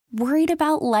Worried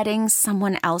about letting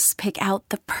someone else pick out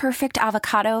the perfect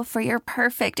avocado for your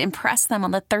perfect impress them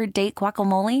on the third date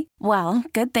guacamole? Well,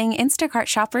 good thing Instacart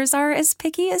shoppers are as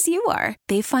picky as you are.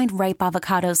 They find ripe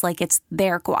avocados like it's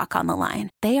their guac on the line.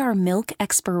 They are milk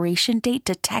expiration date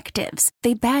detectives.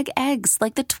 They bag eggs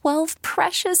like the 12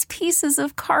 precious pieces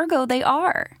of cargo they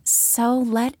are. So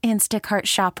let Instacart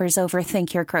shoppers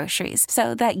overthink your groceries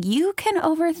so that you can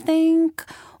overthink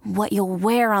what you'll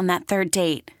wear on that third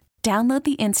date. Download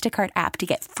the Instacart app to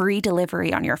get free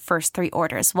delivery on your first 3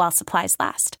 orders while supplies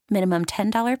last. Minimum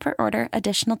 $10 per order.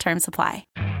 Additional terms apply.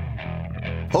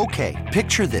 Okay,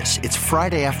 picture this. It's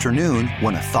Friday afternoon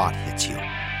when a thought hits you.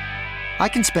 I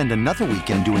can spend another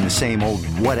weekend doing the same old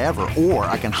whatever, or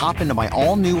I can hop into my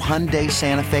all-new Hyundai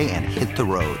Santa Fe and hit the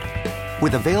road.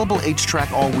 With available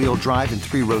H-Track all-wheel drive and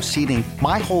 3-row seating,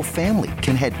 my whole family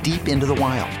can head deep into the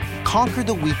wild. Conquer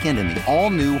the weekend in the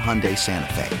all-new Hyundai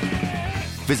Santa Fe.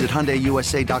 Visit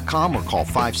HyundaiUSA.com or call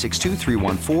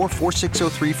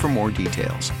 562-314-4603 for more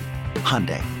details.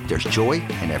 Hyundai, there's joy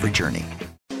in every journey.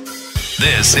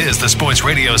 This is the Sports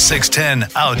Radio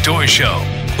 610 Outdoor Show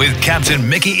with Captain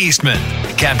Mickey Eastman.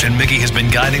 Captain Mickey has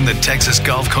been guiding the Texas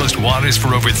Gulf Coast waters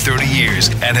for over 30 years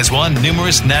and has won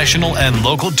numerous national and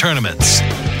local tournaments.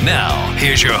 Now,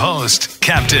 here's your host,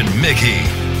 Captain Mickey.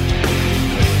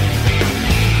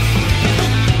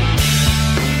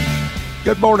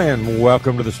 Good morning.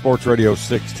 Welcome to the Sports Radio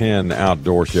 610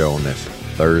 Outdoor Show on this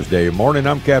Thursday morning.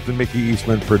 I'm Captain Mickey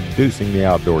Eastman, producing the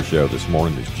Outdoor Show. This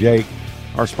morning is Jake.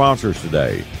 Our sponsors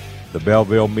today, the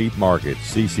Belleville Meat Market,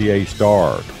 CCA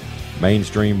Star,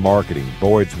 Mainstream Marketing,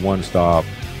 Boyd's One Stop,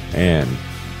 and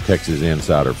Texas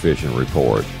Insider Fishing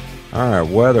Report. All right,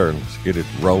 weather. Let's get it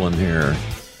rolling here.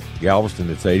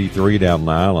 Galveston, it's 83 down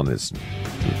the island. It's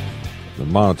the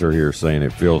monitor here is saying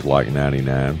it feels like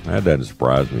 99. That doesn't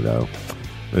surprise me, though.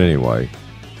 But anyway,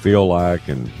 feel like,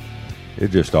 and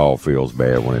it just all feels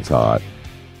bad when it's hot.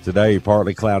 Today,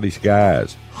 partly cloudy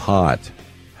skies, hot,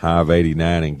 high of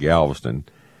 89 in Galveston.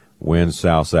 Winds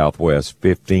south-southwest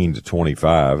 15 to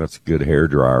 25. That's a good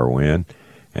hairdryer wind.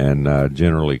 And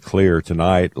generally clear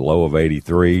tonight, low of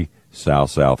 83,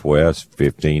 south-southwest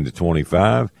 15 to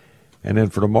 25. And then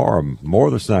for tomorrow,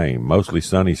 more the same, mostly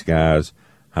sunny skies,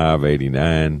 high of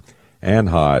 89, and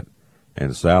hot,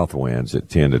 and south winds at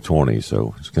 10 to 20.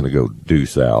 So it's going to go due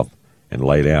south and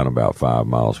lay down about 5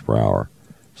 miles per hour.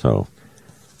 So,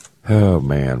 oh,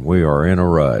 man, we are in a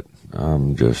rut.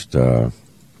 I'm just, I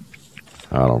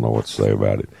don't know what to say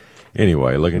about it.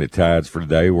 Anyway, looking at tides for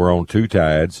today, we're on 2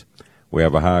 tides. We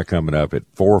have a high coming up at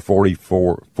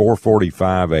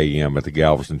 4:45 a.m. at the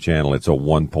Galveston Channel. It's a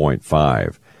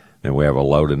 1.5. Then we have a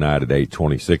low tonight at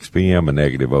 8:26 p.m., a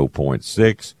negative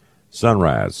 0.6.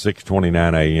 Sunrise,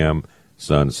 6:29 a.m.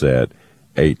 Sunset,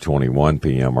 8:21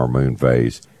 p.m. Our moon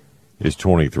phase is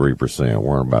 23%.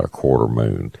 We're in about a quarter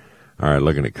moon. All right,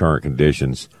 looking at current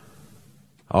conditions.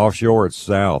 Offshore, it's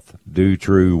south, due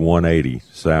true 180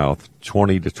 south,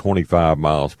 20 to 25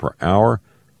 miles per hour.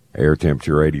 Air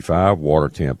temperature 85, water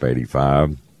temp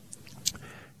 85.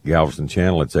 Galveston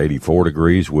Channel, it's 84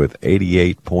 degrees with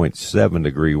 88.7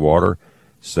 degree water.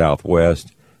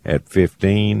 Southwest at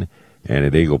 15. And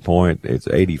at Eagle Point, it's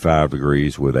 85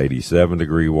 degrees with 87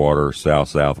 degree water.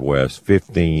 South-southwest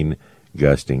 15,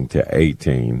 gusting to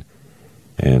 18.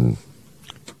 And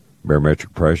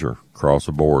barometric pressure across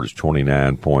the board is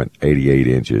 29.88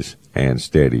 inches and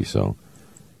steady. So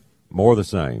more the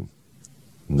same.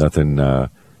 Nothing,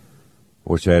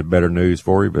 wish I had better news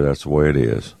for you, but that's the way it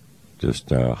is.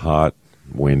 Just hot,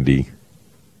 windy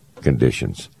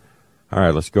conditions. All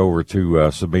right, let's go over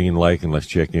to Sabine Lake and let's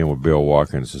check in with Bill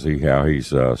Watkins to see how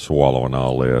he's swallowing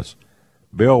all this.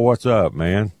 Bill, what's up,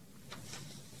 man?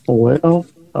 Well,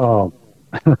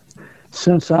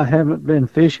 since I haven't been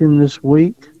fishing this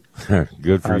week,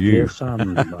 good for you. I guess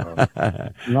I'm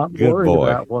not Good worried boy.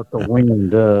 about what the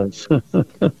wind does.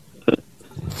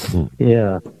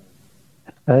 Yeah.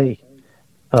 Hey,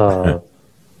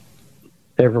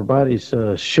 everybody's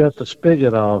shut the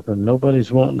spigot off and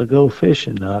nobody's wanting to go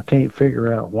fishing. Now, I can't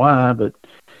figure out why, but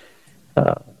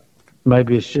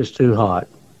maybe it's just too hot.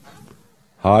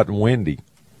 Hot and windy.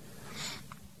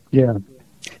 Yeah.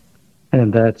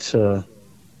 And that's a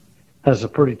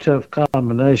pretty tough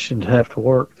combination to have to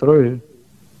work through.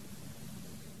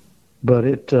 But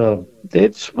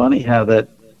it's funny how that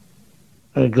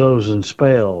goes in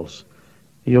spells.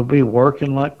 You'll be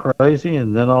working like crazy,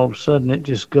 and then all of a sudden it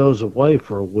just goes away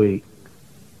for a week.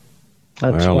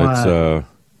 That's it's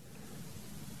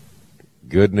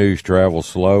good news travels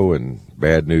slow, and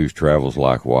bad news travels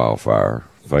like wildfire.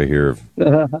 If I hear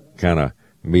kind of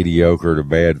mediocre to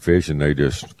bad fishing, they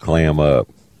just clam up.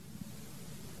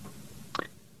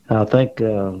 I think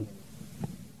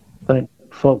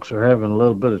folks are having a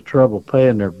little bit of trouble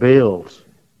paying their bills.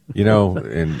 You know,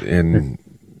 and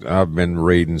I've been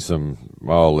reading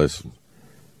all this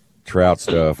trout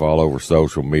stuff all over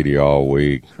social media all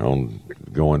week on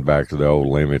going back to the old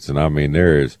limits, and I mean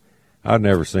I've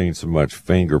never seen so much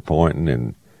finger pointing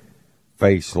and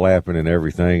face slapping and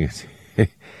everything.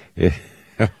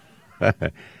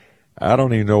 I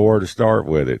don't even know where to start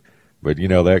with it, but you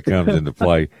know that comes into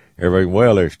play. Everybody,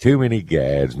 well, there's too many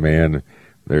gads, man.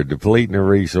 They're depleting the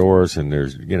resource, and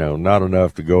there's not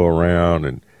enough to go around,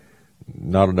 and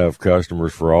not enough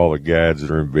customers for all the gads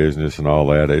that are in business and all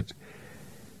that.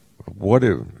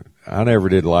 I never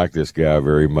did like this guy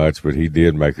very much, but he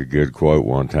did make a good quote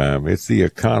one time. It's the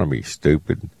economy,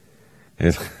 stupid.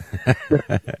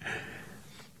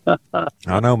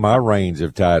 I know my reins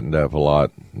have tightened up a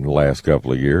lot in the last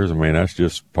couple of years. I mean, that's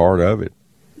just part of it.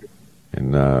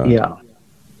 And yeah,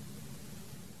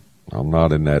 I'm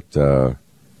not in that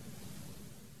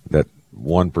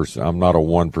 1%. I'm not a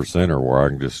 1%er where I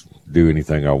can just do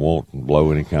anything I want and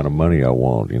blow any kind of money I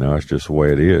want. It's just the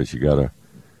way it is. You got to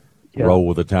roll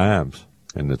with the times,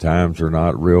 and the times are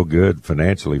not real good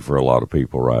financially for a lot of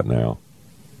people right now.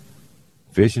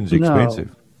 Fishing's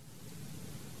expensive.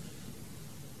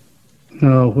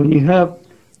 No, when you have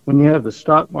the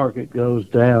stock market goes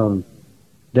down,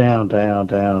 that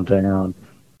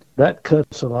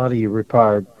cuts a lot of you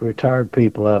retired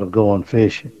people out of going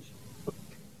fishing.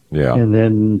 Yeah. And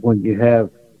then when you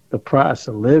have the price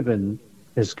of living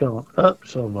has gone up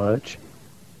so much,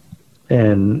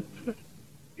 and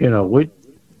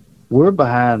we're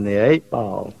behind the 8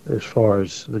 ball as far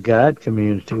as the guide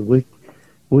community.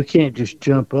 We can't just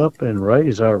jump up and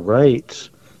raise our rates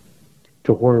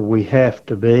to where we have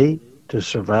to be to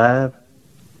survive.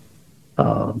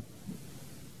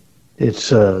 It's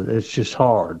just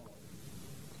hard.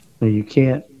 You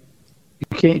can't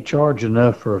charge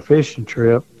enough for a fishing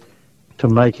trip to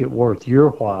make it worth your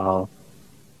while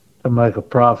to make a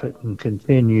profit and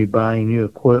continue buying new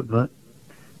equipment.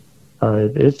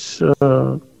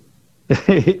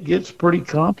 It gets pretty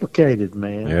complicated,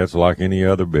 man. Yeah, it's like any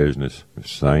other business.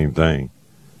 It's the same thing.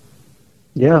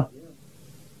 Yeah.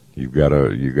 You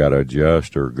gotta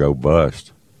adjust or go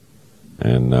bust.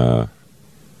 And I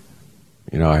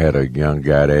had a young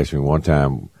guy ask me one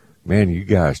time, "Man, you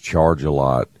guys charge a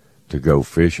lot to go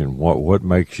fishing. What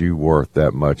makes you worth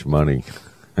that much money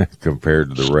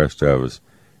compared to the rest of us?"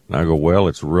 And I go, "Well,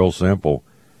 it's real simple.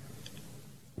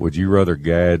 Would you rather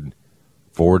guide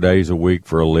 4 days a week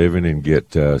for a living and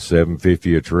get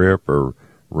 $750 a trip, or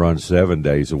run 7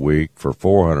 days a week for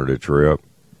 $400 a trip?"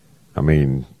 I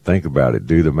mean, think about it.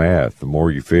 Do the math. The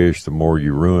more you fish, the more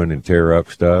you ruin and tear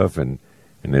up stuff, and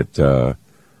it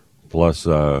plus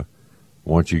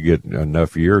once you get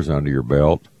enough years under your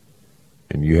belt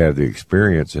and you have the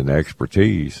experience and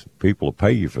expertise, people will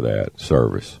pay you for that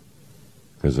service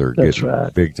because they're getting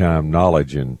big time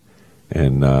knowledge and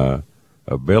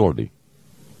ability.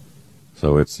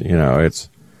 So it's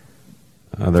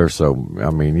there's so,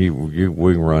 I mean,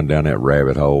 we can run down that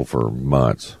rabbit hole for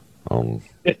months on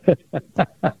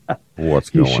what's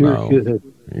going on. Could.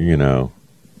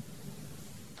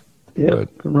 Yeah,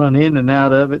 run in and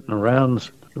out of it and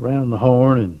around the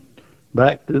horn and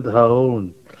back through the hole,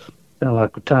 and sound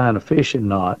like we're tying a fishing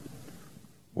knot.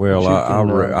 Well,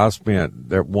 I spent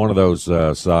one of those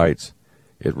sites.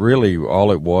 It really,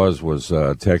 all it was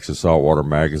Texas Saltwater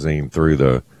Magazine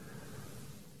threw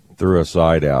a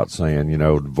site out saying,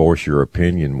 voice your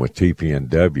opinion with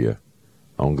TPNW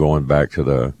on going back to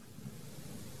the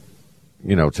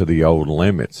old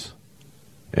limits.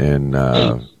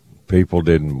 And people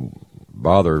didn't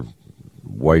bother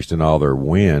wasting all their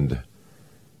wind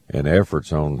and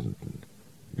efforts on,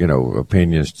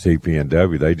 opinions to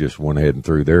TPNW. They just went ahead and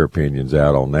threw their opinions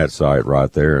out on that site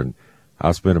right there. And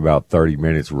I spent about 30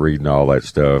 minutes reading all that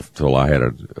stuff till I had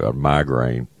a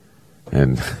migraine.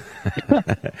 And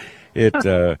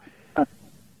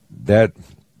that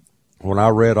when I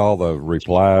read all the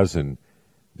replies, and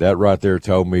that right there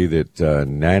told me that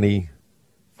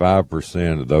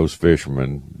 95% of those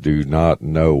fishermen do not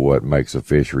know what makes a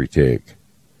fishery tick.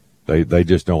 They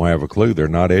just don't have a clue. They're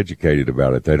not educated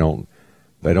about it. They don't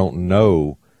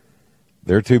know.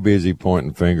 They're too busy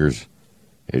pointing fingers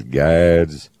at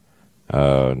guides,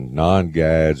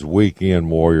 non-guides, weekend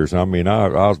warriors. I mean,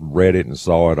 I read it and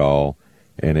saw it all,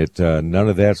 and none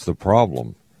of that's the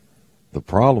problem. The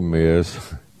problem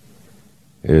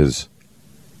is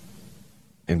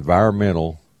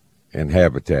environmental and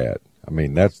habitat. I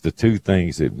mean, that's the two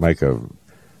things that make a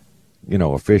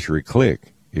fishery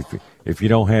click. If you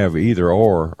don't have either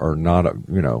or not,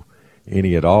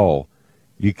 any at all,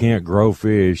 you can't grow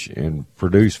fish and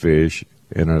produce fish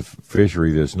in a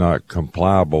fishery that's not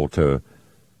compliable to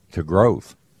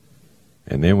growth.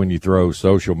 And then when you throw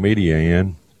social media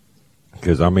in,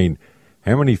 because, I mean,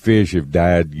 how many fish have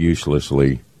died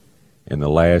uselessly in the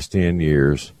last 10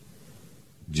 years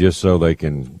just so they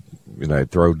can,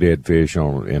 throw dead fish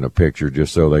in a picture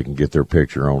just so they can get their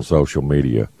picture on social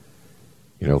media?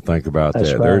 Think about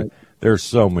That's that. Right. There's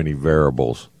so many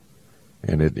variables.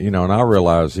 And and I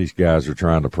realize these guys are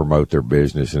trying to promote their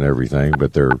business and everything,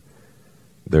 but they're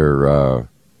I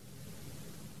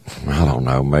don't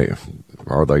know,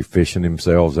 are they fishing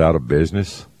themselves out of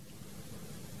business?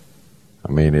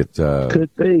 I mean, it could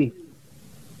be.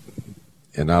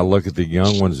 And I look at the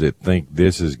young ones that think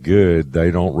this is good.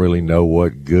 They don't really know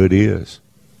what good is,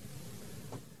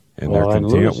 and they're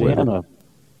content with it.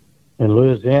 In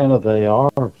Louisiana, they are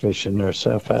fishing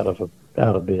themselves out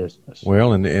of business.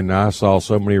 Well, and I saw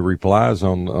so many replies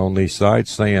on these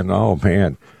sites saying, "Oh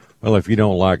man, well, if you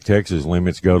don't like Texas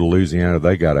limits, go to Louisiana.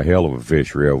 They got a hell of a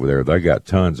fishery over there. They got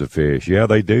tons of fish. Yeah,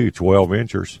 they do. 12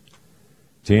 inchers,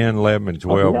 10, 11, and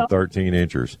 12, and 13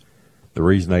 inchers. The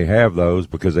reason they have those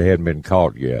because they hadn't been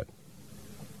caught yet.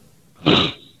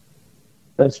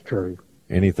 That's true.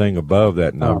 Anything above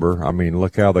that number, I mean,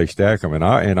 look how they stack them. And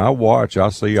I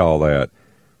see all that.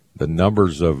 The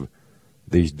numbers of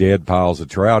these dead piles of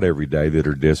trout every day that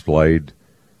are displayed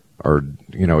are,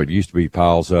 it used to be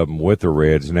piles of them with the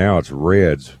reds. Now it's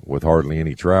reds with hardly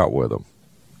any trout with them.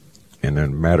 And in a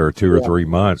matter of 2 or 3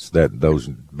 months, those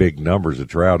big numbers of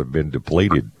trout have been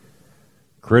depleted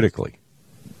critically.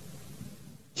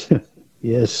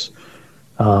 Yes,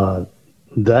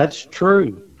 that's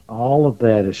true. All of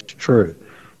that is true.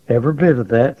 Every bit of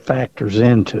that factors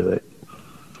into it.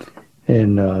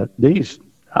 And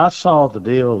I saw the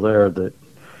deal there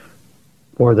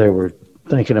where they were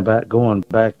thinking about going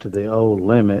back to the old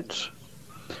limits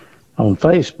on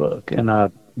Facebook, and I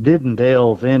didn't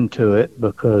delve into it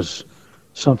because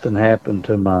something happened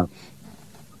to my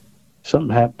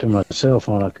cell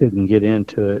phone. I couldn't get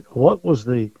into it. What was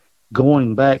the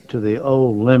going back to the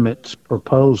old limits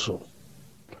proposal?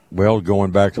 Well,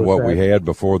 going back to what we had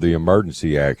before the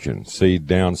emergency action. See,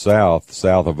 down south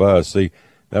of us,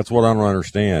 that's what I don't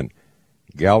understand.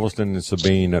 Galveston and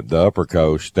Sabine at the upper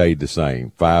coast stayed the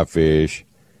same. 5 fish,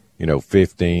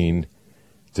 15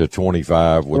 to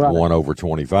 25 with one over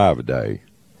 25 a day.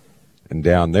 And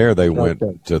down there they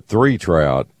went to 3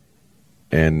 trout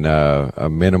and a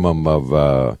minimum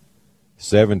of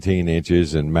 17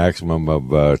 inches and maximum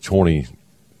of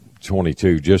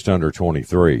 22, just under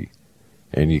 23.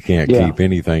 And you can't keep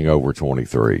anything over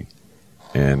 23.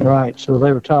 And right, so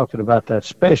they were talking about that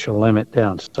special limit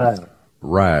down south.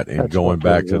 Right, and that's going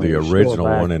back to the original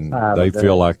one, and they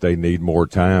feel like they need more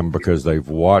time because they've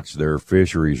watched their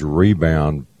fisheries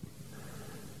rebound,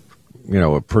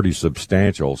 pretty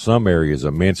substantial. Some areas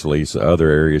immensely, so other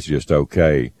areas just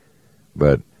okay.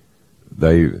 But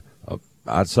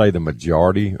I'd say the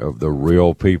majority of the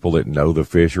real people that know the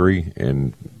fishery,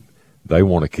 and they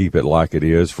want to keep it like it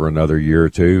is for another year or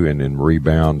two and then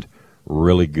rebound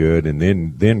really good and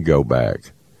then go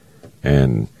back.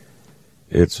 And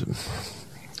it's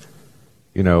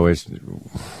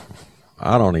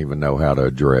I don't even know how to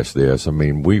address this. I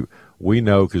mean, we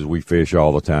know because we fish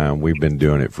all the time. We've been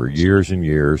doing it for years and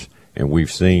years, and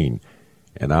we've seen.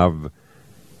 And I've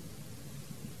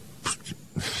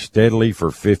steadily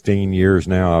for 15 years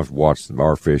now, I've watched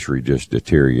our fishery just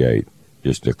deteriorate,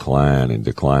 just decline and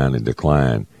decline and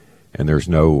decline. And there's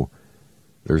no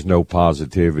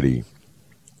positivity.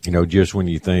 Just when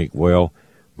you think, well,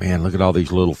 man, look at all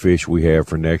these little fish we have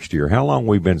for next year. How long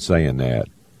we've been saying that?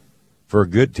 For a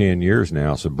good 10 years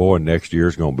now. So, boy, next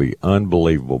year's going to be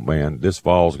unbelievable, man. This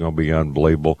fall's going to be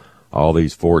unbelievable. All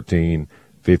these 14,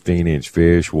 15-inch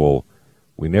fish, well,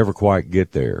 we never quite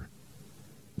get there.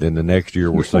 Then the next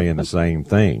year we're saying the same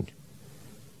thing.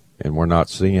 And we're not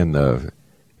seeing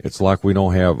it's like we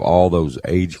don't have all those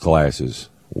age classes.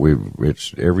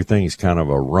 Everything's kind of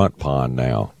a runt pond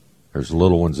now. There's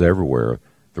little ones everywhere.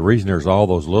 The reason there's all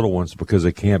those little ones is because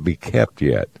they can't be kept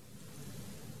yet,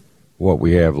 what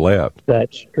we have left.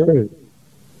 That's true.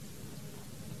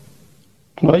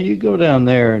 Well, you go down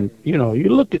there and, you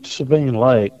look at Sabine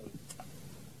Lake.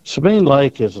 Sabine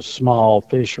Lake is a small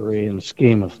fishery in the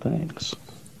scheme of things.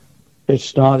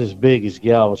 It's not as big as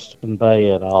Galveston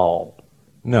Bay at all.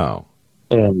 No.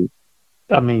 And,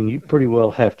 I mean, you pretty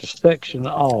well have to section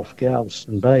off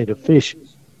Galveston Bay to fish it.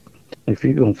 If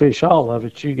you're going to fish all of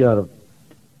it, you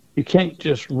can't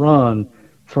just run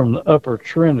from the upper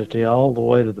Trinity all the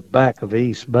way to the back of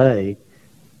East Bay.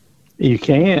 You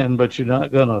can, but you're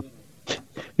not going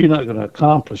to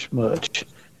accomplish much.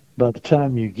 by the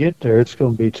time you get there, it's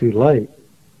going to be too late.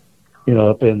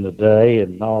 Up in the day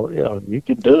and all. You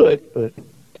can do it, but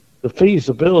the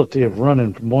feasibility of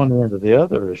running from one end to the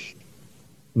other is,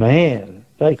 man,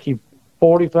 take you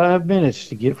 45 minutes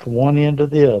to get from one end to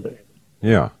the other.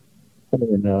 Yeah.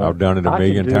 And, I've done it a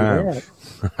million times.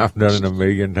 I've done it a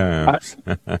million times.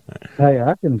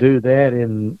 I can do that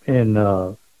in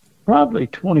probably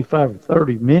 25 or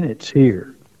 30 minutes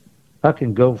here. I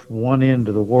can go from one end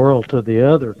of the world to the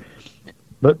other.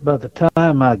 But by the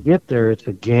time I get there, it's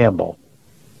a gamble.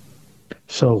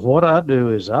 So what I do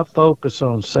is I focus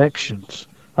on sections.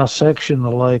 I section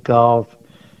the lake off,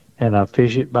 and I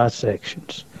fish it by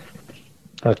sections.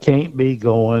 I can't be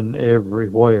going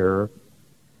everywhere,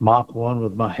 Mach 1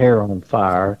 with my hair on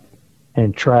fire,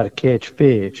 and try to catch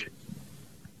fish,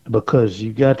 because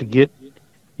you got to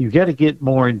get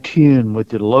more in tune with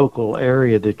the local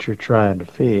area that you're trying to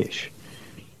fish.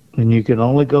 And you can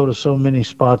only go to so many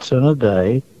spots in a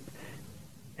day.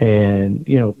 And,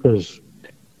 because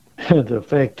the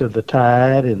effect of the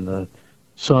tide and the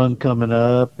sun coming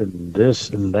up and this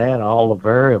and that, all the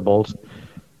variables,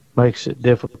 makes it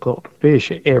difficult to fish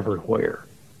everywhere.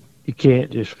 You can't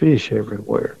just fish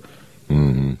everywhere.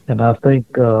 Mm-hmm. And I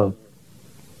think a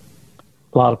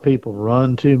lot of people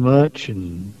run too much,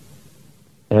 and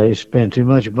they spend too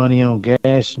much money on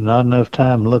gas and not enough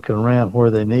time looking around where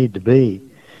they need to be.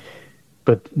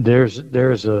 But there's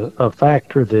a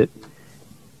factor that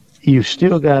you've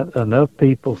still got enough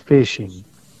people fishing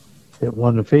that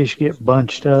when the fish get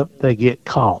bunched up, they get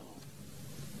caught.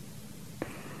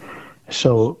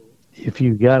 So if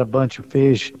you've got a bunch of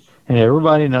fish, and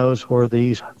everybody knows where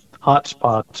these hot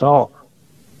spots are,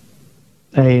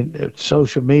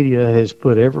 social media has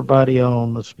put everybody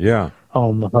on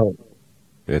the hook.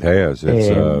 It has.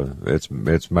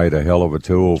 It's made a hell of a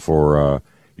tool for.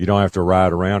 You don't have to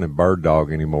ride around and bird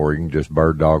dog anymore. You can just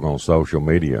bird dog on social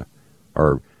media,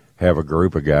 or have a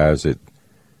group of guys that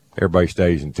everybody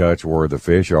stays in touch where the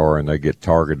fish are, and they get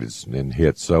targeted and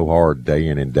hit so hard day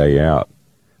in and day out.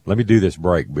 Let me do this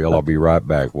break, Bill. I'll be right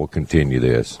back. We'll continue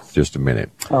this just a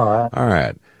minute. All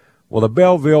right. Well, the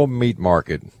Belleville Meat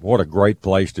Market, what a great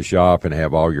place to shop and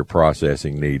have all your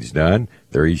processing needs done.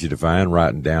 They're easy to find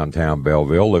right in downtown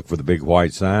Belleville. Look for the big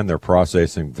white sign. Their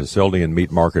processing facility and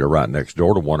meat market are right next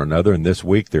door to one another. And this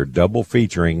week they're double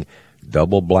featuring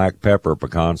double black pepper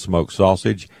pecan smoked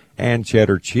sausage and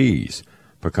cheddar cheese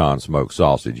pecan smoked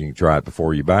sausage. You can try it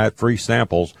before you buy it. Free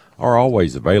samples are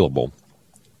always available.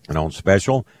 And on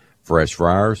special, fresh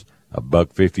fryers,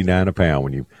 $1.59 a pound.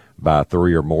 When you buy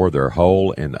 3 or more, they're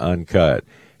whole and uncut.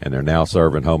 And they're now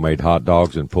serving homemade hot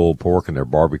dogs and pulled pork in their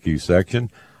barbecue section.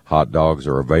 Hot dogs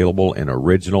are available in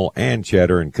original and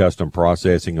cheddar and custom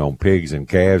processing on pigs and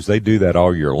calves. They do that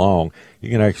all year long. You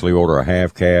can actually order a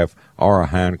half calf or a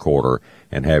hind quarter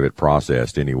and have it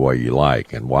processed any way you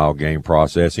like. And wild game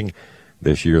processing,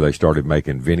 this year they started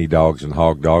making Vinny dogs and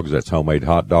hog dogs. That's homemade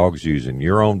hot dogs using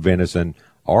your own venison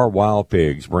or wild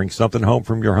pigs. Bring something home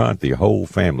from your hunt the whole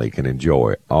family can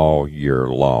enjoy all year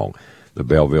long. The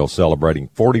Belleville celebrating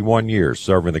 41 years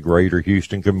serving the greater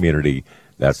Houston community.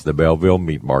 That's the Belleville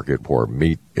Meat Market, where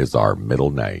meat is our middle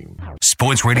name.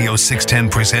 Sports Radio 610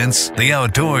 presents The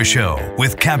Outdoor Show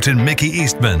with Captain Mickey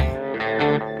Eastman.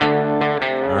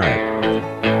 All right.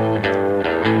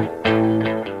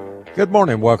 Good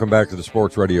morning. Welcome back to the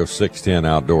Sports Radio 610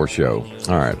 Outdoor Show.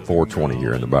 All right, 420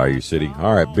 here in the Bayou City.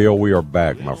 All right, Bill, we are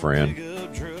back, my friend.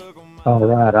 All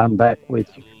right, I'm back with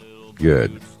you.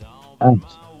 Good.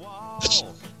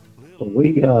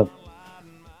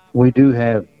 We do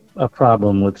have a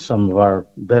problem with some of our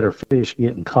better fish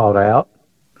getting caught out.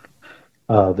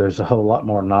 There's a whole lot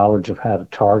more knowledge of how to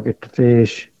target the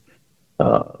fish.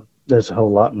 There's a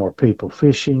whole lot more people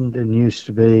fishing than used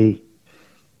to be.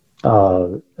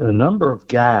 The number of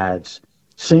guides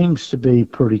seems to be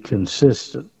pretty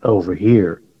consistent over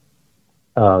here.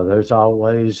 There's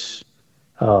always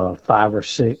 5 or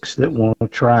 6 that want to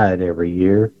try it every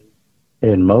year,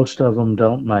 and most of them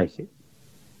don't make it.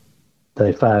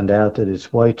 They find out that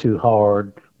it's way too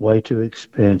hard, way too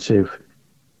expensive,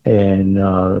 and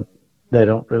they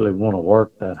don't really want to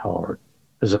work that hard.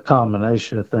 There's a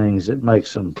combination of things that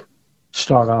makes them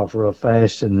start off real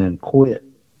fast and then quit.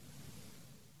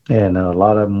 And a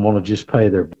lot of them want to just pay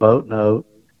their boat note,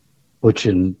 which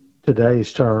in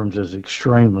today's terms is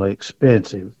extremely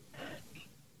expensive.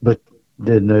 But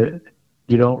then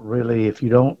you don't really, if you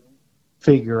don't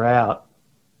figure out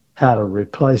how to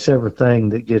replace everything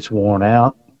that gets worn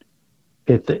out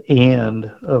at the end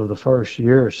of the first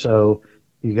year or so,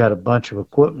 you got a bunch of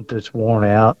equipment that's worn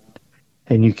out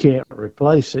and you can't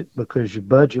replace it because your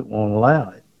budget won't allow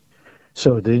it.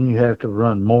 So then you have to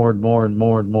run more and more and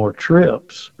more and more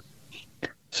trips.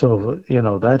 So,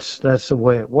 that's the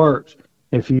way it works.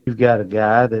 If you've got a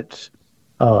guy that's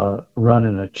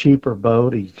running a cheaper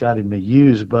boat, he's got him a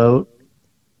used boat,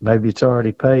 maybe it's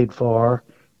already paid for,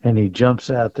 and he jumps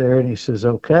out there and he says,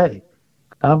 okay,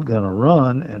 I'm going to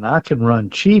run, and I can run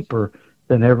cheaper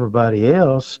than everybody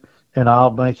else, and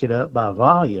I'll make it up by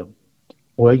volume.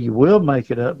 Well, you will make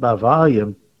it up by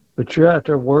volume, but you're out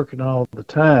there working all the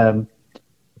time,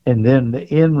 and then the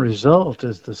end result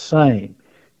is the same.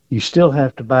 You still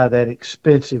have to buy that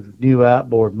expensive new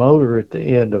outboard motor at the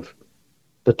end of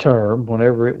the term,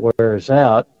 whenever it wears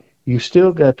out. You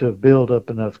still got to build up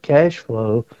enough cash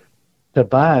flow to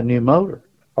buy a new motor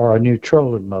or a new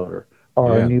trolling motor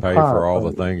or a new and pay for all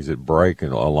motor. the things that break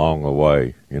along the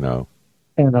way,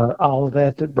 And all of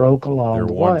that broke along They're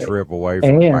the one way. trip away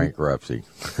from bankruptcy.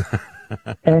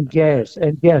 And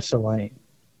gasoline.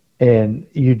 And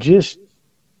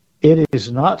it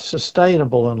is not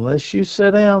sustainable unless you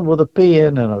sit down with a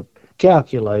pen and a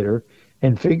calculator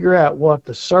and figure out what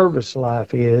the service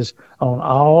life is on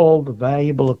all the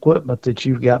valuable equipment that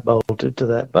you've got bolted to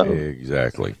that boat.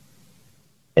 Exactly.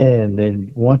 And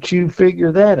then once you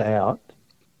figure that out,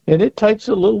 and it takes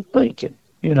a little thinking,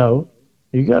 you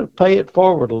got to pay it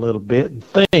forward a little bit and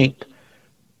think,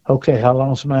 okay, how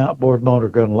long is my outboard motor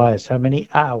going to last? How many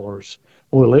hours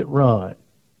will it run?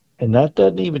 And that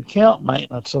doesn't even count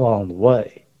maintenance along the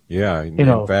way. Yeah,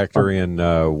 and factor in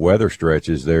weather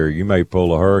stretches there. You may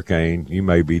pull a hurricane. You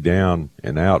may be down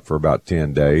and out for about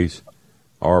 10 days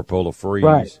or pull a freeze.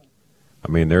 Right.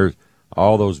 I mean, there's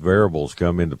all those variables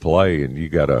come into play, and you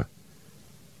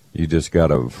just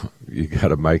gotta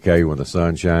make hay when the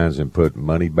sun shines and put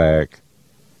money back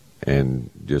and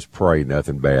just pray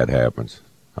nothing bad happens.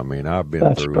 I mean, I've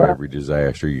been through every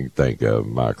disaster you can think of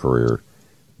in my career.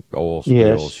 Oil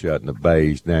spills, shutting the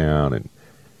bays down,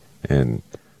 and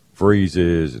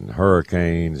freezes and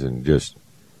hurricanes, and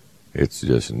it's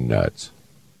just nuts.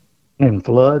 And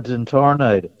floods and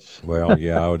tornadoes. Well,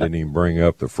 yeah, I didn't even bring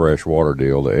up the freshwater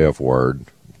deal, the F word.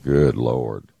 Good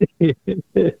Lord. and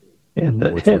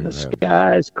the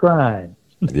sky is crying.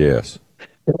 Yes.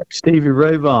 Like Stevie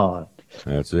Ray Vaughan.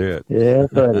 That's it. Yeah,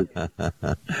 buddy.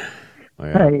 Well,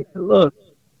 hey, look,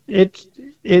 it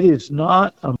is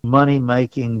not a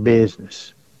money-making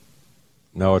business.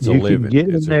 no, it's a living.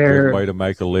 It's a good way to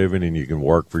make a living, and you can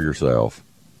work for yourself.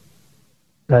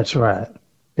 That's right.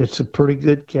 It's a pretty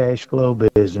good cash flow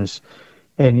business,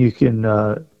 and you can,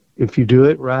 if you do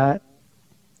it right,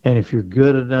 and if you're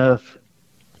good enough,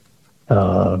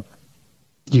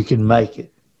 you can make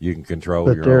it. You can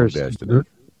control your own destiny.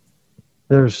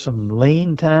 There's some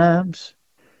lean times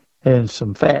and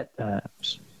some fat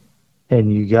times,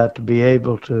 and you got to be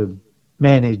able to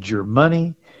manage your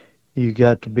money. You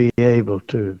got to be able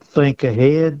to think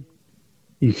ahead.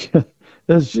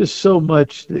 There's just so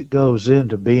much that goes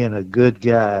into being a good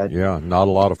guide. Yeah, not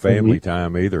a lot of family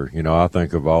time either. I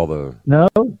think of all the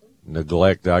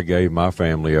neglect I gave my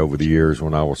family over the years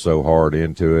when I was so hard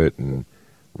into it and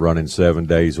running 7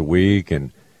 days a week.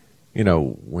 And,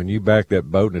 when you back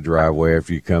that boat in the driveway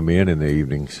after you come in the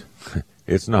evenings,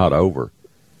 it's not over.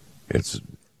 It's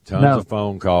tons of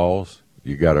phone calls.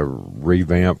 You got to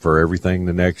revamp for everything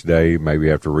the next day. Maybe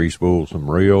have to respool some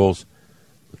reels,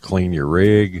 clean your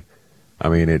rig. I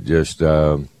mean, it just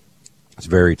it's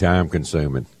very time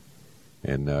consuming,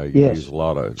 and you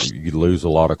lose a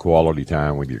lot of quality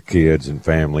time with your kids and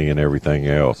family and everything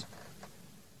else.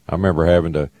 I remember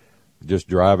having to just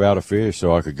drive out a fish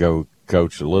so I could go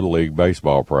coach a little league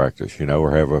baseball practice,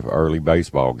 or have an early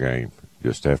baseball game.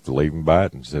 Just have to leave them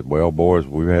bite and said, "Well, boys,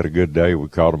 we've had a good day. We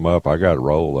caught them up. I got to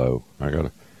roll though. I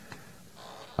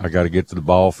got to get to the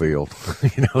ball field."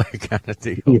 That kind of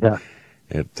deal.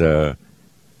 Yeah.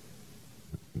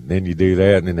 Then you do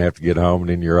that and then have to get home, and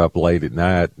then you're up late at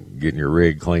night getting your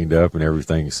rig cleaned up and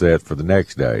everything set for the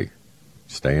next day.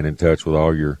 Staying in touch with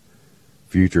all your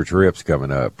future trips coming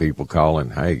up. People calling,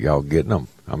 "Hey, y'all getting them?"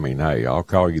 I mean, hey, I'll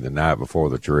call you the night before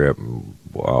the trip and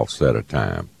I'll set a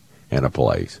time and a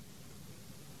place.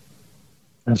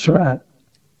 That's right.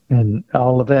 And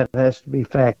all of that has to be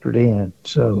factored in.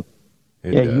 So,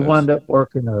 you wind up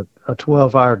working a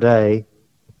 12-hour day.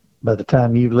 By the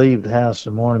time you leave the house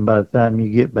in the morning, by the time you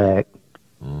get back,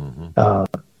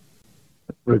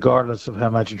 regardless of how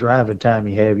much driving time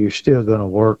you have, you're still going to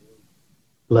work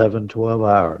 11, 12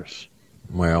 hours.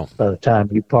 Well, by the time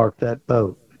you park that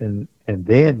boat. And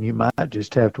then you might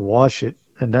just have to wash it,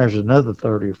 and there's another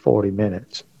 30 or 40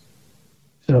 minutes.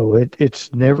 So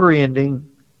it's never ending,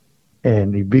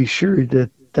 and you be sure that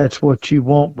that's what you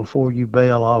want before you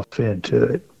bail off into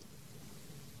it.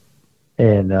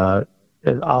 And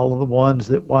And all of the ones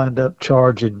that wind up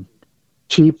charging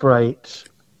cheap rates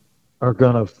are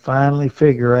going to finally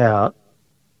figure out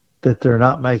that they're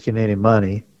not making any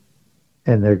money,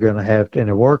 and they're going to have to, and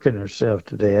they're working themselves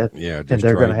to death. Yeah, just and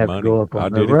they're going to have money. to go up on I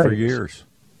their did it rates. for years.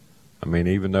 I mean,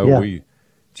 even though we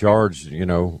charged,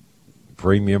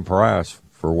 premium price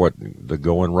for what the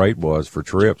going rate was for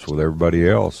trips with everybody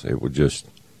else, it would just,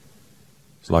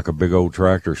 it's like a big old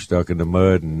tractor stuck in the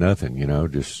mud and nothing,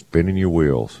 just spinning your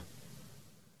wheels.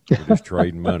 You're just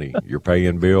trading money. You're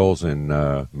paying bills and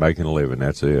making a living.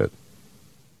 That's it.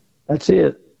 That's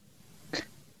it.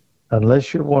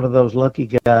 Unless you're one of those lucky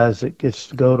guys that gets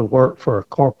to go to work for a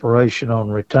corporation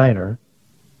on retainer,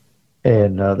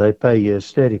 and they pay you a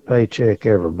steady paycheck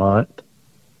every month,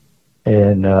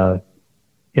 and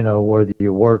whether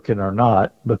you're working or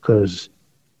not, because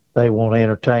they want to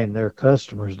entertain their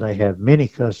customers. They have many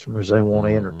customers they want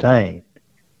to entertain,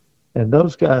 and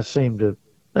those guys seem to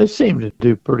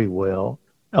do pretty well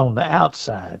on the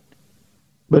outside.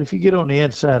 But if you get on the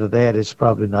inside of that, it's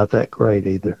probably not that great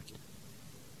either.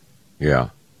 Yeah,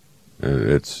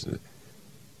 it's,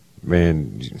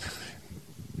 man,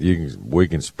 we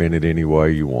can spin it any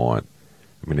way you want.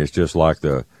 I mean, it's just like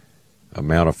the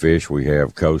amount of fish we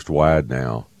have coast-wide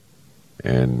now.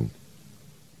 And,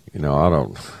 I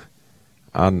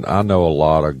know a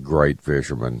lot of great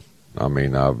fishermen. I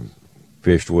mean, I've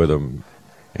fished with them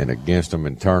and against them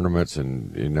in tournaments,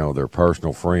 and, they're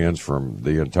personal friends from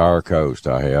the entire coast.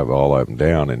 I have all up and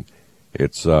down, and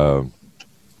it's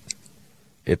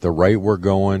at the rate we're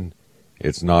going,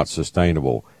 it's not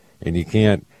sustainable. And you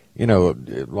can't,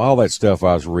 all that stuff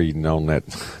I was reading on that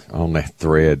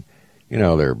thread,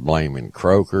 they're blaming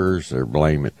croakers, they're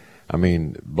blaming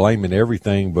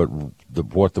everything but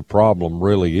what the problem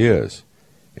really is.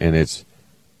 And it's,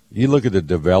 you look at the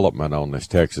development on this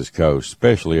Texas coast,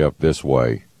 especially up this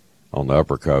way on the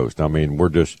upper coast. I mean,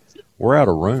 we're out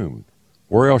of room.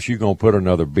 Where else you going to put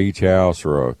another beach house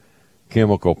or a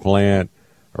chemical plant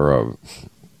or a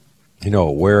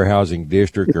warehousing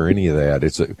district or any of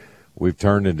that? We've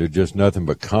turned into just nothing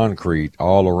but concrete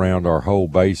all around our whole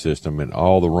bay system, and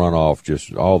all the runoff,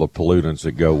 just all the pollutants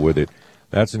that go with it.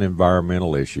 That's an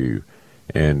environmental issue.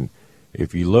 And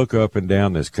if you look up and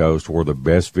down this coast where the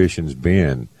best fishing's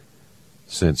been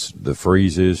since the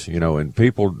freezes, and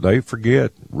people, they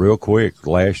forget real quick.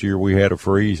 Last year we had a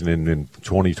freeze, and in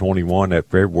 2021, that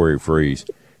February freeze.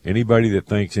 Anybody that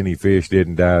thinks any fish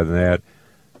didn't die in that,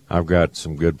 I've got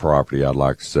some good property. I'd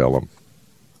like to sell them.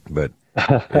 But,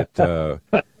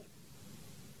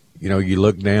 you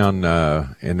look down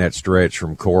in that stretch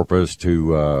from Corpus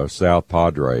to South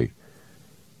Padre,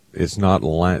 it's not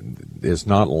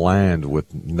lined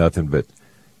with nothing but,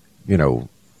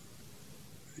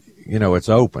 it's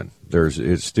open.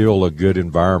 It's still a good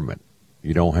environment.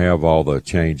 You don't have all the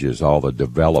changes, all the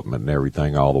development and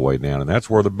everything all the way down. And that's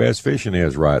where the best fishing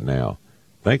is right now.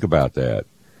 Think about that.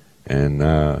 And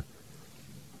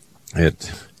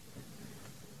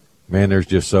there's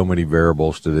just so many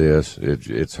variables to this.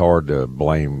 It's hard to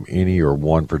blame any or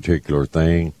one particular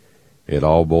thing. It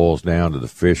all boils down to the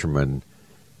fishermen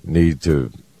need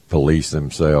to police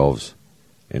themselves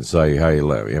and say, hey,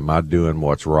 am I doing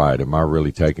what's right? Am I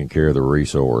really taking care of the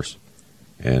resource?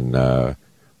 And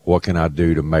what can I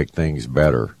do to make things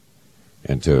better?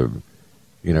 And to,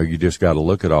 you just got to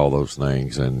look at all those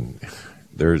things. And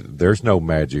there's no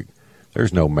magic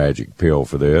pill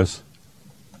for this.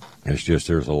 It's just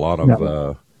there's a lot of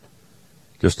a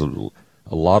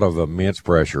lot of immense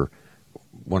pressure.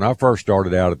 When I first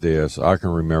started out at this, I can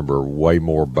remember way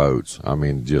more boats. I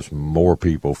mean, just more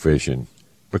people fishing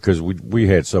because we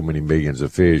had so many millions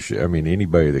of fish. I mean,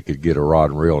 anybody that could get a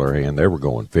rod and reel in their hand, they were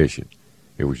going fishing.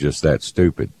 It was just that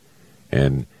stupid.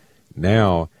 And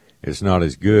now it's not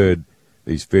as good.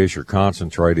 These fish are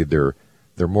concentrated. They're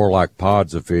more like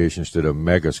pods of fish instead of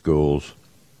mega schools.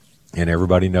 And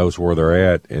everybody knows where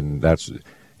they're at, and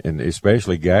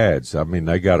especially guides. I mean,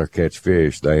 they got to catch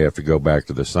fish. They have to go back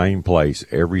to the same place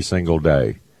every single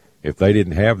day. If they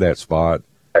didn't have that spot,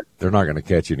 they're not going to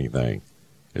catch anything.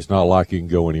 It's not like you can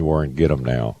go anywhere and get them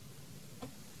now.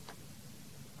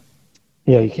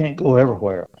 Yeah, you can't go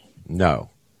everywhere. No.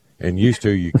 And used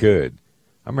to, you could.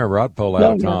 I remember I'd pull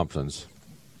out of Thompson's,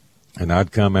 and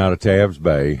I'd come out of Tabbs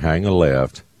Bay, hang a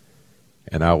left,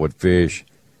 and I would fish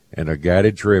in a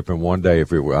guided trip. And one day,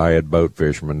 I had boat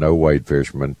fishermen, no wade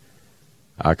fishermen,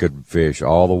 I could fish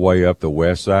all the way up the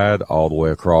west side, all the way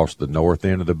across the north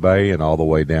end of the bay, and all the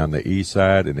way down the east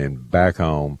side, and then back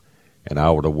home. And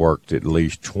I would have worked at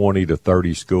least 20 to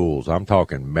 30 schools. I'm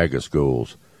talking mega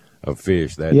schools of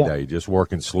fish that day, just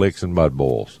working slicks and mud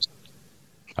boils.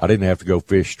 I didn't have to go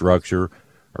fish structure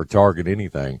or target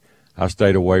anything. I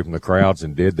stayed away from the crowds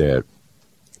and did that.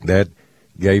 That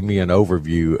gave me an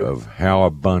overview of how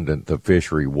abundant the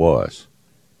fishery was.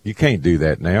 You can't do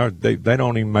that now. They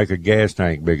don't even make a gas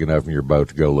tank big enough in your boat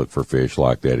to go look for fish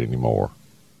like that anymore.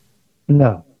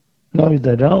 No,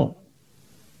 they don't.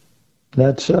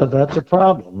 That's a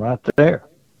problem right there.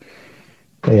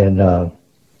 And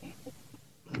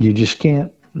you just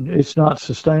can't. It's not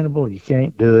sustainable. You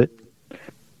can't do it.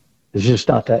 There's just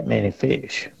not that many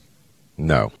fish.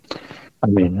 No. I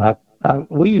mean,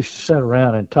 we used to sit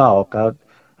around and talk.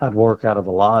 I'd work out of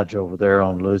a lodge over there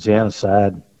on the Louisiana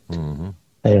side, and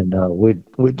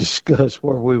we'd discuss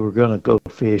where we were going to go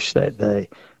fish that day.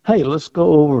 Hey, let's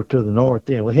go over to the north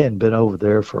end. We hadn't been over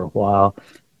there for a while,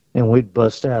 and we'd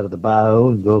bust out of the bayou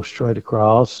and go straight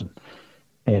across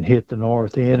and hit the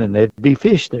north end, and there'd be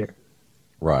fish there.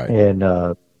 Right. And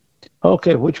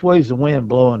okay, which way's the wind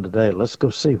blowing today? Let's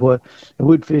go see what. And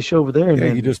we'd fish over there. And yeah,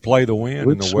 then you just play the wind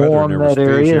and the weather, and there was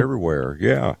fish everywhere.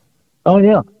 Yeah. Oh,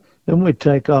 yeah. Then we'd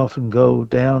take off and go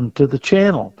down to the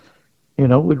channel. You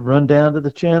know, we'd run down to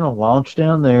the channel, launch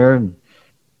down there, and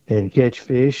catch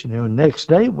fish. And then the next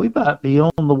day, we might be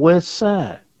on the west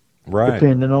side, right,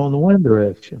 depending on the wind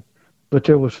direction. But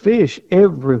there was fish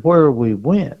everywhere we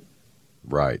went.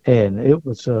 Right. And it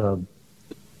was,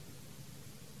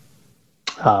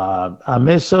 I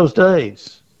miss those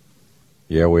days.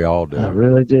 Yeah, we all do. I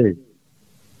really do.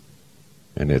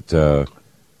 And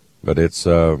but it's,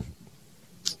 I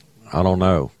don't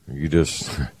know. You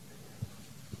just,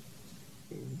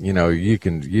 you know, you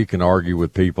can argue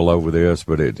with people over this,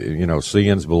 but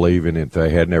seeing's believing. If they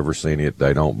had never seen it,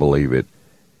 they don't believe it.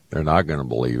 They're not going to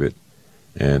believe it.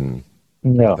 And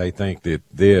no. They think that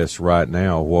this right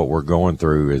now, what we're going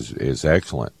through is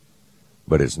excellent,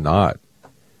 but it's not.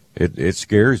 It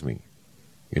scares me,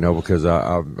 because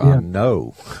I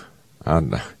know,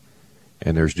 and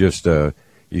there's just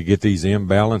you get these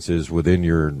imbalances within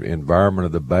your environment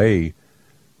of the bay,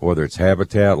 whether it's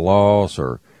habitat loss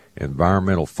or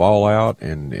environmental fallout,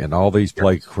 and all these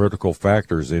play critical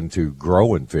factors into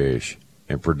growing fish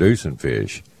and producing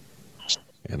fish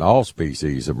and all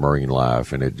species of marine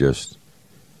life. And it just,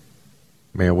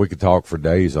 man, we could talk for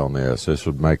days on this. This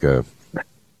would make a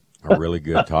really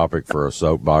good topic for a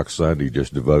Soapbox Sunday.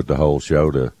 Just devote the whole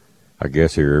show to, I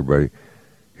guess, hear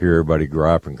everybody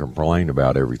gripe and complain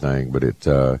about everything. But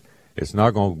it's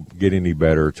not going to get any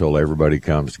better until everybody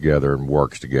comes together and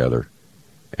works together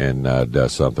and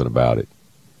does something about it.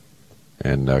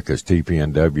 And because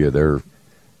TPNW,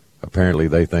 apparently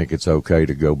they think it's okay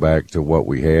to go back to what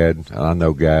we had. And I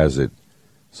know guys that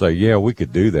say, yeah, we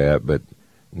could do that, but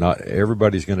not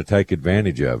everybody's going to take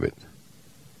advantage of it.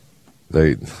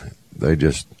 They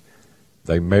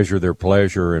measure their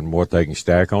pleasure in what they can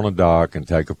stack on a dock and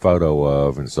take a photo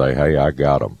of and say, hey, I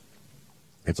got them.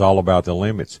 It's all about the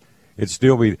limits. It'd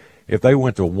still be, if they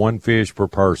went to one fish per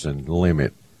person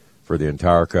limit for the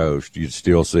entire coast, you'd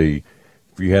still see,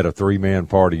 if you had a 3-man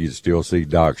party, you'd still see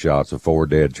dock shots of 4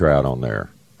 dead trout on there.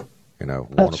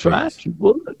 That's right, you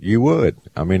would. You would.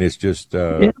 I mean, it's just,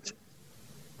 yes.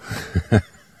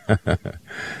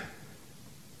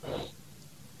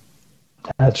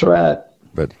 That's right.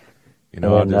 But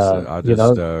I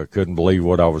just couldn't believe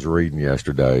what I was reading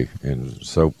yesterday, and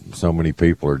so many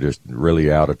people are just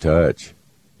really out of touch,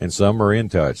 and some are in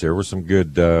touch. There were some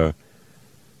good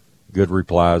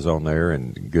replies on there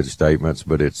and good statements,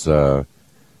 but it's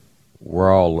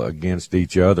we're all against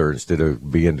each other instead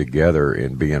of being together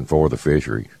and being for the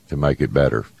fishery to make it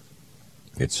better.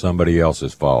 It's somebody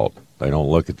else's fault. They don't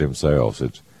look at themselves.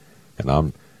 And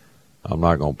I'm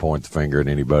not going to point the finger at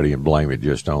anybody and blame it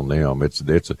just on them. It's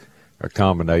a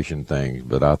combination thing,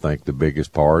 but I think the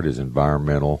biggest part is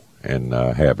environmental and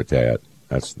habitat.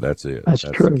 That's it. That's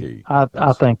true. The key. I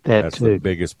think that's too. The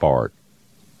biggest part.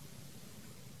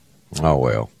 Oh,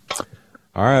 well.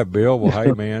 All right, Bill. Well,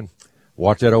 hey, man,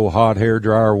 watch that old hot hair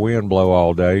dryer wind blow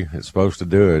all day. It's supposed to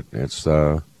do it. It's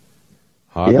hot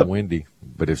and windy.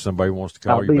 But if somebody wants to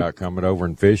call you about coming over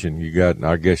and fishing,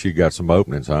 I guess you got some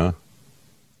openings, huh?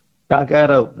 I got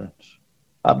openings.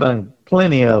 I've been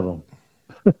plenty of them.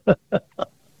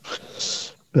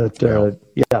 But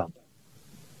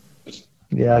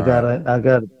yeah, I got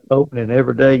an opening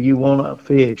every day you want to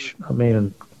fish. I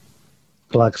mean,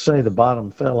 like I say, the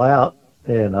bottom fell out,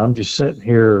 and I'm just sitting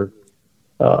here,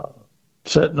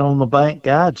 sitting on the bank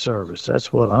guide service.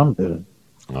 That's what I'm doing.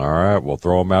 All right, well,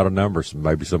 throw them out a number. So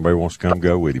maybe somebody wants to come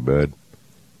go with you, bud.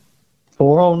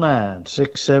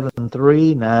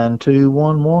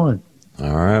 409-673-9211.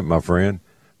 All right, my friend.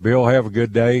 Bill, have a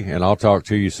good day, and I'll talk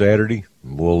to you Saturday.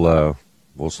 We'll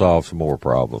solve some more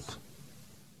problems.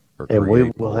 And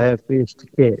we will have fish to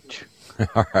catch.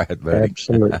 All right, buddy.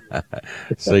 Absolutely.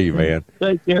 See you, man.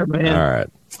 Take care, man. All right.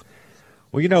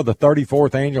 Well, the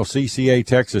 34th annual CCA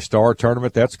Texas Star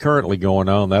Tournament, that's currently going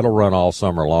on. That'll run all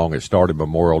summer long. It started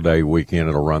Memorial Day weekend.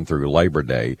 It'll run through Labor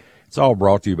Day. It's all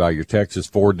brought to you by your Texas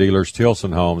Ford dealers,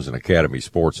 Tilson Homes, and Academy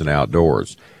Sports and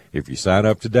Outdoors. If you sign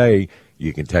up today,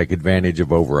 you can take advantage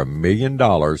of over $1 million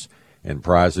in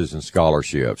prizes and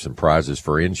scholarships and prizes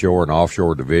for inshore and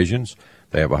offshore divisions.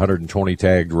 They have 120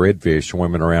 tagged redfish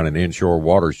swimming around in inshore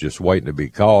waters just waiting to be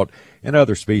caught, and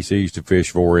other species to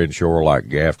fish for inshore like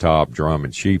gaff top, drum,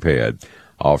 and sheephead.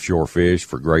 Offshore fish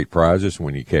for great prizes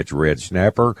when you catch red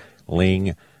snapper,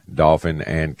 ling, dolphin,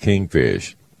 and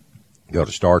kingfish. Go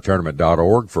to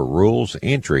startournament.org for rules,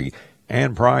 entry,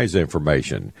 and prize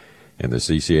information. And the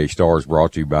CCA Star is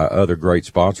brought to you by other great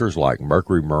sponsors like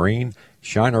Mercury Marine,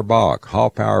 Shiner Bach, Haw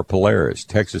Power Polaris,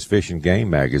 Texas Fish and Game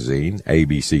Magazine,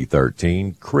 ABC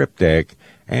 13, Cryptek,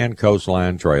 and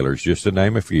Coastline Trailers, just to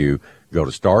name a few. Go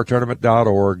to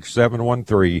startournament.org,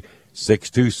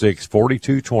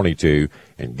 713-626-4222,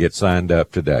 and get signed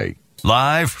up today.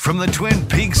 Live from the Twin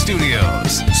Peaks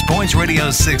Studios, Sports Radio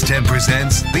 610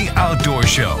 presents The Outdoor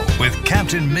Show with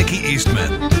Captain Mickey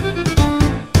Eastman.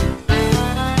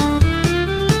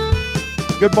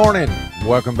 Good morning.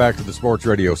 Welcome back to the Sports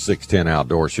Radio 610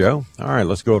 Outdoor Show. All right,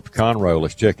 let's go up to Conroe.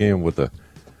 Let's check in with a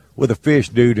fish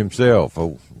dude himself,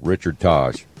 Richard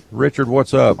Tatsch. Richard,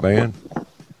 what's up, man?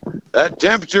 That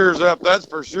temperature's up, that's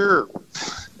for sure.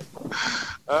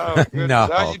 Oh, no,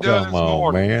 how you doing come this on,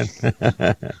 morning? man.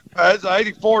 It's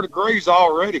 84 degrees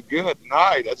already. Good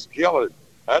night. That's killing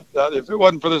it. If it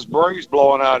wasn't for this breeze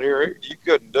blowing out here, you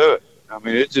couldn't do it. I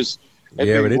mean, it just...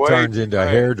 Yeah, but it turns into a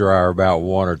hairdryer about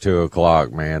 1 or 2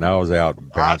 o'clock, man. I was out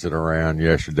bouncing around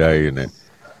yesterday, and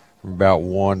from about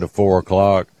 1 to 4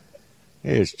 o'clock,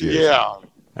 it's just... Yeah.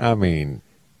 I mean,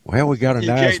 well, we got a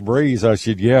nice breeze. I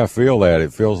said, yeah, I feel that.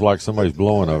 It feels like somebody's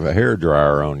blowing a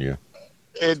hairdryer on you.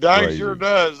 It dang sure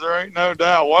does. There ain't no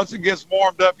doubt. Once it gets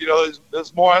warmed up,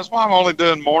 this morning, that's why I'm only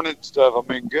doing morning stuff. I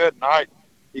mean, good night.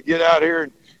 You get out here,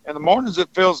 and in the mornings it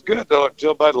feels good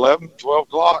till about 11, 12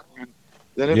 o'clock, and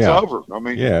then it's over. I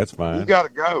mean, yeah, it's fine. You got to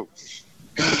go.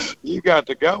 You got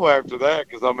to go after that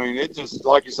because, I mean, it just,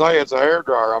 like you say, it's a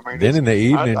hairdryer. I mean, then in the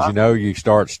evenings, you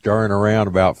start stirring around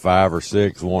about 5 or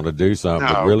 6 wanting to do something,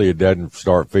 but really it doesn't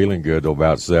start feeling good till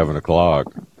about 7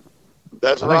 o'clock.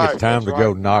 That's right. I think it's time to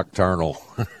go nocturnal.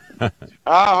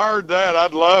 I heard that.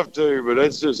 I'd love to, but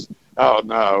it's just, oh,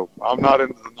 no, I'm not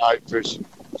into the night fishing.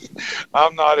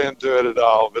 I'm not into it at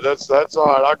all, but that's all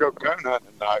right. I'll go coon hunting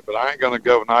at night, but I ain't going to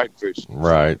go night fishing.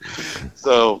 Right.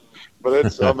 So, but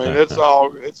it's all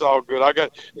good. I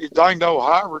got these dang old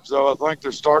hybrids, though. I think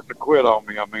they're starting to quit on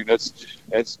me. I mean,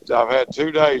 I've had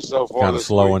 2 days so far. Kind of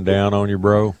slowing down on you,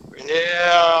 bro? Yeah,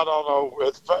 I don't know.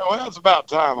 It's about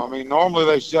time. I mean, normally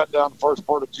they shut down the first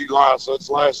part of July, so it's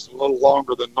lasted a little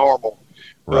longer than normal.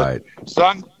 Right. But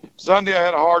Sunday I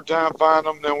had a hard time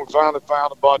finding them. Then we finally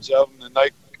found a bunch of them, and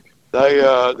they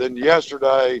then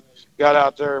yesterday got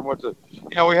out there and went to.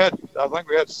 I think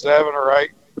we had 7 or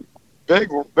 8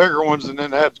 bigger ones, and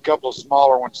then had a couple of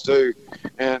smaller ones too.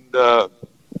 And I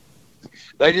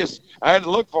had to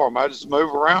look for them. I just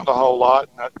move around a whole lot.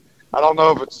 And I don't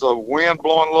know if it's the wind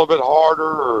blowing a little bit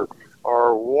harder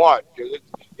or what.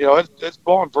 It's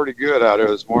blowing pretty good out here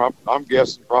this morning. I'm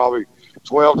guessing probably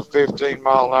 12 to 15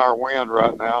 mile an hour wind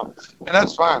right now, and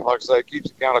that's fine. Like I say, it keeps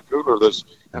it kind of cooler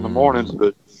in the mornings.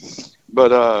 But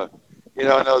and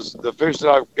the fish that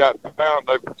I've got found,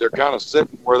 they're kind of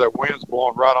sitting where that wind's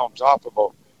blowing right on top of a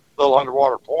little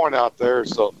underwater point out there.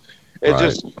 So it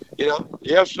just,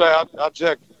 yesterday I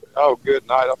checked. Oh, good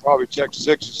night. I probably checked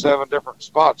 6 or 7 different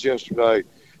spots yesterday,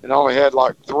 and only had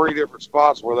like 3 different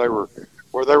spots where there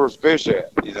was fish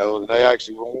at. And they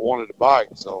actually wanted to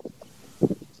bite. So,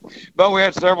 but we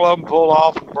had several of them pull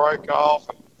off and break off,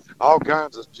 and all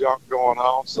kinds of junk going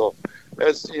on. So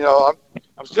it's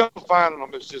I'm still finding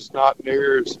them. It's just not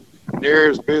near as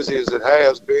busy as it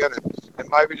has been, and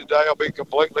maybe today will be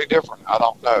completely different. I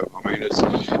don't know. I mean, it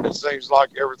seems like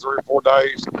every 3 or 4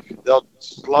 days they'll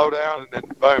slow down, and then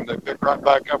boom, they pick right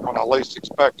back up when I least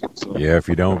expect it. So, yeah, if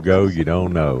you don't go, you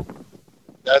don't know.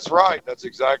 That's right. That's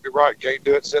exactly right. You can't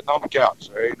do it sitting on the couch.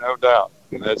 There ain't no doubt,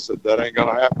 and that ain't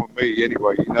gonna happen with me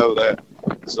anyway. You know that.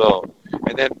 So,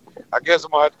 and then I guess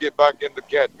I'm gonna have to get back into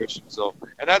catfishing. So,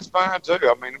 and that's fine too.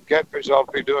 I mean, catfish ought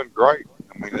to be doing great.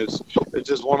 I mean, it's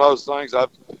just one of those things. I've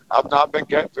not been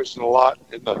catfishing a lot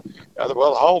in the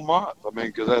whole month. I mean,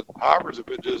 because that hybrids have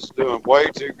been just doing way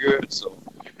too good. So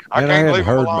I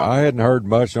hadn't heard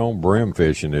much on brim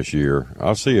fishing this year.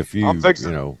 I'll see a few,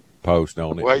 posts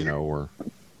on it.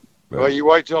 Well, you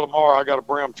wait till tomorrow. I got a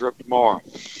brim trip tomorrow.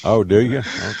 Oh, do you?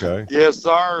 Okay. Yes,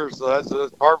 sir. So that's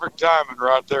perfect timing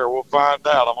right there. We'll find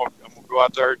out. I'm gonna go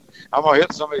out there. I'm gonna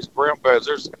hit some of these brim beds.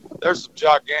 There's some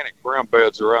gigantic brim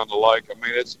beds around the lake. I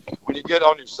mean, it's when you get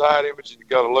on your side image and you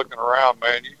go looking around,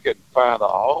 man, you can find a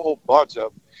whole bunch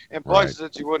of them in places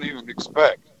that you wouldn't even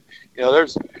expect. You know,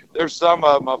 there's some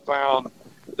of them I found.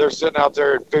 They're sitting out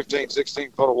there in 15,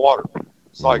 16 foot of water.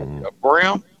 It's like a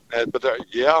brim, but I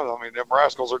mean, them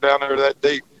rascals are down there that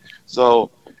deep.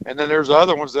 So, and then there's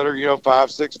other ones that are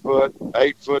 5, 6 foot,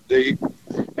 8 foot deep.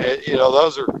 And,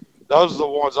 those are the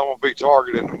ones I'm gonna be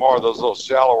targeting tomorrow. Those little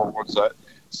shallower ones, that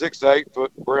 6 to 8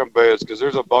 foot brim beds, because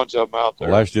there's a bunch of them out there.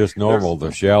 Well, that's just normal.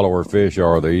 The shallower fish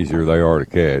are, the easier they are to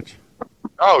catch.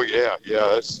 Oh yeah.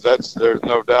 That's there's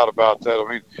no doubt about that. I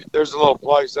mean, there's a little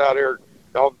place out here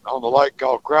on the lake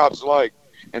called Crouch Lake,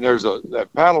 and there's that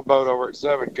paddle boat over at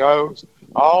Seven Coves.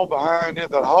 All behind it,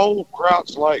 that whole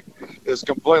Crouch Lake is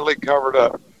completely covered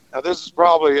up. Now, this is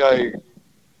probably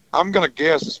I'm going to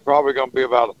guess it's probably going to be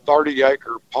about a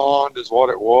 30-acre pond is what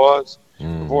it was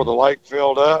before the lake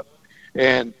filled up.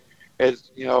 And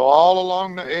it's, all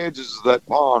along the edges of that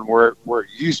pond where it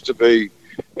used to be,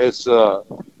 it's,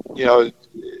 anybody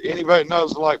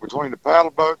knows the lake between the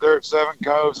paddle boat there at Seven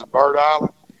Coves and Bird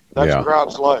Island, that's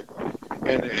Crouch Lake.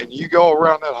 And you go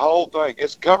around that whole thing,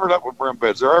 it's covered up with brim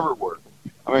beds. They're everywhere.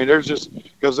 I mean,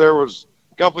 because there was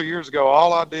a couple of years ago,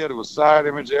 all I did was side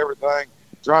image everything,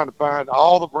 trying to find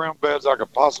all the brim beds I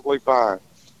could possibly find.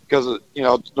 Because,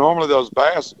 normally those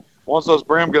bass, once those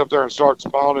brim get up there and start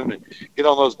spawning and get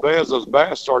on those bass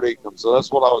start eating them. So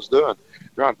that's what I was doing,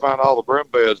 trying to find all the brim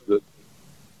beds. But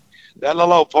that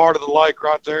little old part of the lake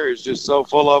right there is just so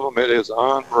full of them, it is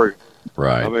unreal.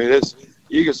 Right. I mean,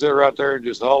 you can sit right there and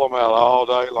just haul them out all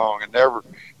day long and never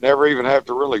even have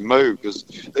to really move, because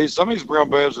some of these brim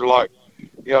beds are like,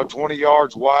 20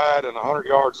 yards wide and 100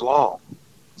 yards long.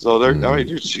 So they're, I mean,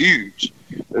 it's huge.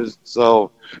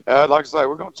 So, like I say,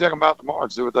 we're going to check them out tomorrow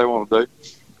and see what they want to do.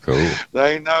 Cool.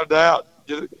 They ain't no doubt.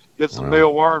 Get some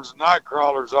mealworms and night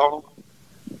crawlers on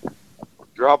them.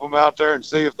 Drop them out there and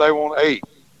see if they want to eat.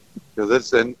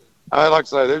 Because like I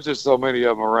say, there's just so many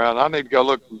of them around. I need to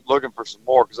go looking for some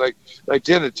more, because they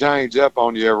tend to change up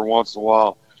on you every once in a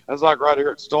while. That's like right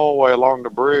here at Stowaway along the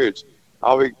bridge.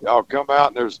 I'll come out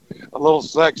and there's a little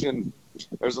section.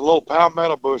 There's a little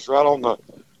palmetto bush right on the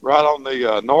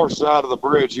north side of the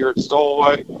bridge here at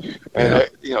Stowaway, and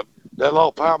that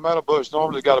little palmetto bush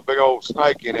normally got a big old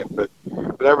snake in it, but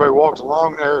everybody walks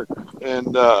along there, and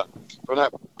from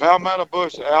that palmetto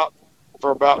bush out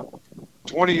for about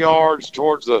 20 yards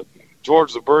towards the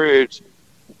bridge,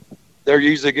 there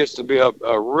usually gets to be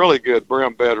a really good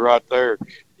brim bed right there.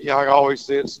 I always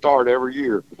see it start every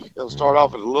year. It'll start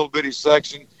off at a little bitty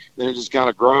section, then it just kind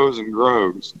of grows and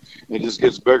grows. It just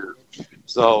gets bigger.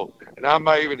 So, and I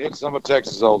may even hit some of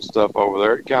Texas old stuff over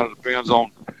there. It kind of depends on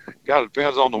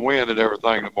the wind and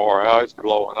everything tomorrow, how it's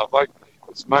blowing. I think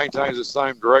if it maintains the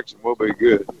same direction, we'll be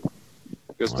good.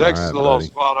 Because Texas, little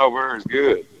spot over there is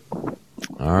good.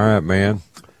 All right, man.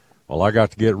 Well, I got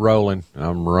to get rolling.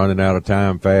 I'm running out of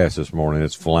time fast this morning.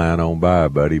 It's flying on by,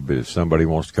 buddy. But if somebody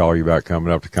wants to call you about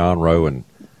coming up to Conroe and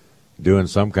doing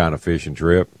some kind of fishing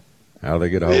trip, how do they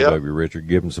get a hold of you, Richard?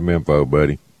 Give them some info,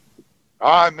 buddy.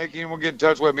 All right, Mickey, and we'll get in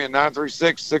touch with me at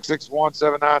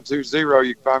 936-661-7920.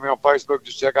 You can find me on Facebook.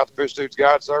 Just check out the Fish Dudes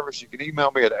Guide Service. You can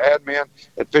email me at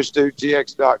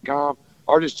admin@fishdudegx.com,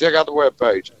 or just check out the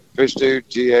webpage,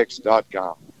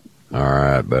 fishdudegx.com. All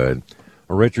right, bud.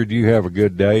 Well, Richard, you have a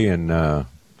good day, and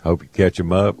hope you catch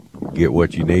them up, get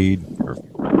what you need, or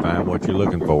find what you're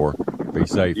looking for. Be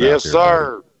safe. Yes, out there,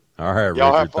 sir. buddy. All right,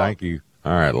 Y'all Richard, thank you.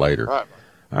 All right, later. All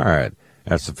right.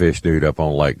 That's the Fish Dude up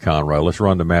on Lake Conroe. Let's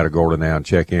run to Matagorda now and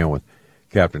check in with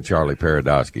Captain Charlie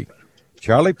Paradowski.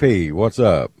 Charlie P., what's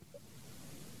up?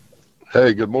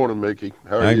 Hey, good morning, Mickey.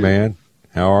 How are you? Hey, man.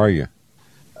 How are you?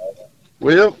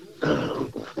 Well,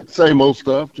 same old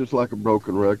stuff, just like a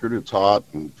broken record. It's hot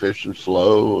and fishing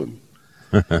slow, and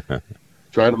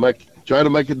trying to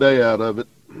make a day out of it.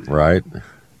 Right.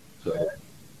 So,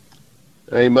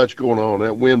 ain't much going on.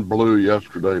 That wind blew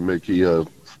yesterday, Mickey.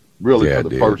 Really, for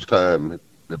the first time,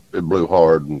 it blew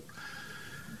hard. And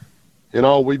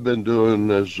all we've been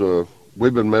doing is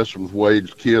we've been messing with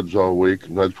Wade's kids all week,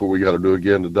 and that's what we got to do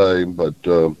again today. But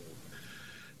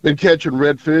been catching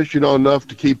redfish, enough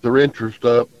to keep their interest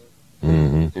up.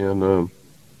 Mm-hmm. And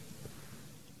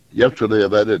yesterday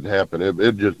that didn't happen.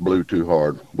 It just blew too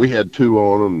hard. We had 2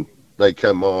 on them. They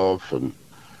come off, and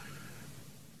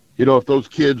if those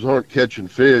kids aren't catching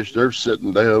fish, they're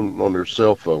sitting down on their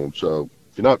cell phone. So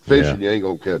if you're not fishing, you ain't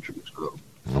gonna catch them. So.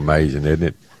 Amazing, isn't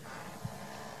it?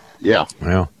 Yeah.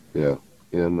 Well, Yeah.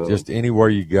 And just anywhere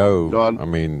you go, I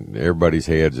mean, everybody's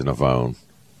head's in a phone.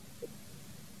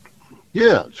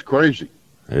 Yeah, it's crazy.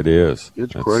 It is.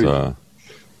 It's crazy.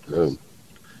 And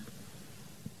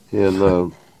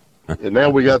now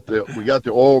we got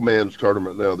the Oil Man's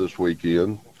tournament now this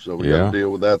weekend, so we got to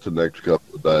deal with that the next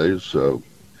couple of days. So,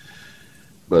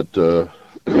 but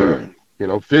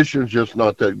fishing's just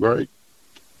not that great,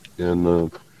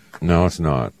 and no, it's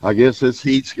not. I guess this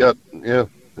heat's got and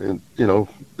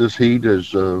this heat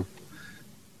is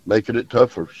making it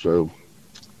tougher. So,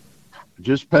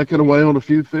 just pecking away on a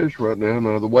few fish right now.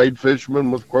 Now the wade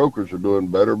fishermen with croakers are doing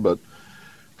better, but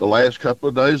the last couple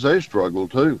of days they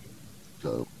struggled too.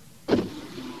 So I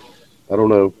don't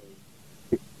know.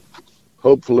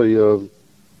 Hopefully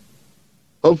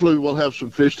we'll have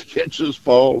some fish to catch this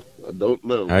fall. I don't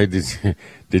know. Hey,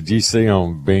 did you see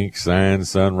on Bink Sign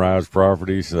Sunrise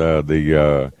Properties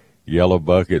the Yellow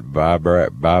Bucket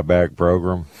buyback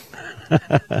program?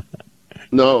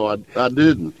 No, I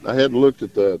didn't. I hadn't looked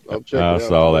at that. I'll check it out. I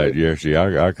saw that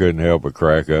yesterday. I couldn't help but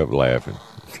crack up laughing.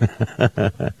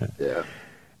 Yeah.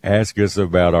 Ask us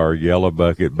about our Yellow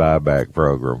Bucket buyback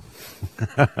program.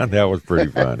 That was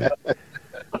pretty funny.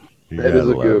 That is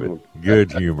a good one.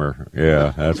 Good humor.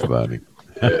 Yeah, that's funny.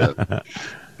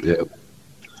 Yeah.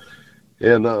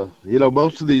 And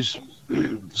most of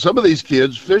some of these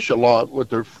kids fish a lot with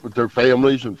their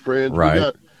families and friends.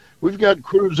 Right. We've got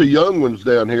crews of young ones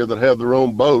down here that have their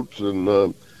own boats,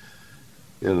 and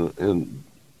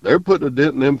they're putting a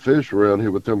dent in them fish around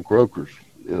here with them croakers.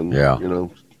 And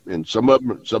and some of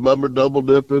them are double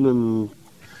dipping, and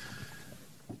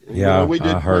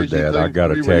I heard that. I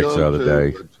got a text the other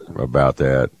day about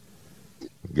that.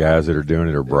 Guys that are doing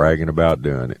it are bragging about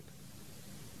doing it.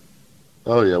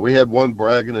 Oh yeah, we had one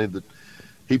bragging that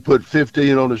he put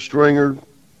 15 on a stringer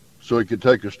so he could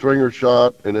take a stringer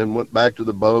shot, and then went back to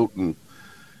the boat and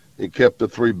he kept the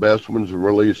 3 best ones and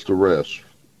released the rest.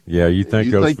 Yeah, you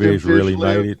think those fish really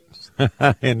made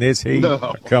it in this heat?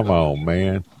 No. Come on,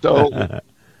 man.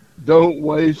 Don't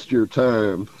waste your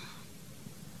time.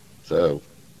 So,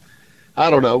 I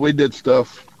don't know. We did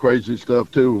crazy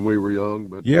stuff too when we were young,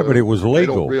 but but it was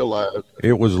legal. Don't realize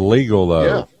it was legal though.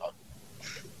 Yeah,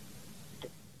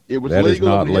 it was that legal. Is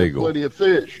not and we legal. Had plenty of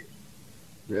fish.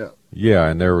 Yeah. Yeah,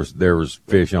 and there was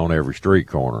fish on every street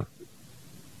corner.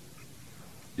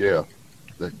 Yeah,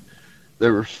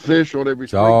 there was fish on every.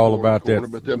 It's all about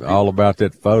that. All about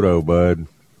that photo, bud.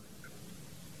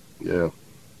 Yeah,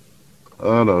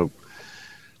 I know.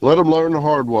 Let them learn the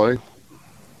hard way.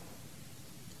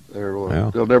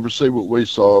 They'll never see what we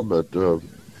saw, but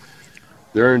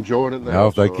they're enjoying it now. Now,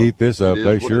 if they keep this up,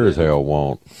 they sure as hell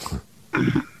won't.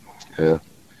 Yeah,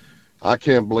 I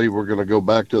can't believe we're going to go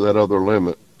back to that other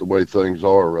limit the way things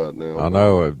are right now. I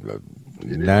know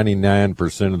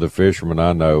 99% of the fishermen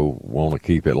I know want to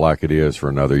keep it like it is for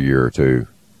another year or two.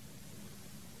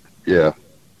 Yeah.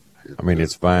 I mean,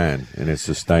 it's fine and it's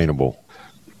sustainable.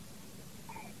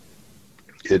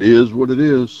 It is what it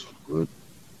is. But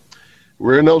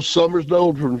we're in those summer's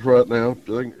doldrums right now.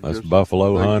 Let's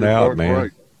buffalo hunt out, man.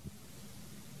 Right.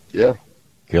 Yeah.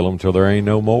 Kill them till there ain't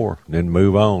no more, then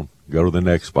move on. Go to the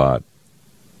next spot.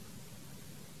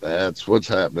 That's what's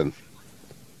happening.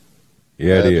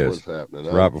 Yeah, it is. What's happening.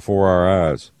 It's right before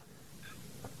our eyes.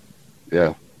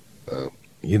 Yeah.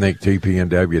 You think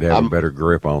TPNW would have a better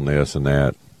grip on this and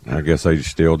that? I guess they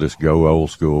still just go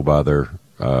old school by their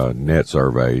net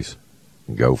surveys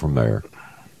and go from there.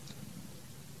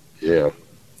 Yeah.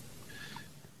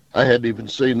 I hadn't even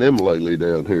seen them lately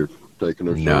down here taking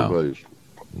their surveys.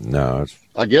 No, it's.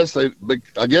 I guess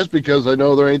because they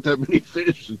know there ain't that many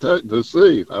fish to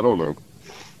see. I don't know.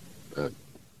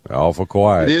 Awful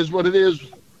quiet. It is what it is.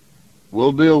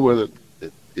 We'll deal with it.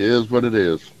 It is what it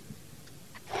is.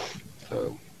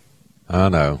 So. I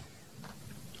know.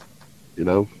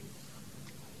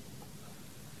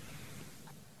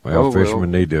 Well,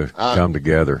 fishermen need to come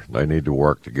together. They need to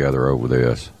work together over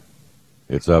this.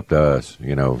 It's up to us.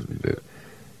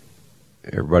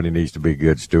 Everybody needs to be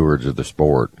good stewards of the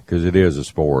sport because it is a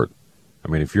sport. I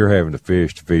mean, if you're having to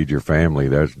fish to feed your family,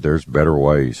 there's better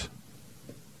ways,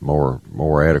 more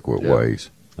adequate ways.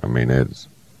 I mean, I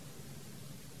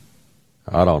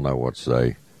don't know what to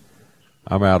say.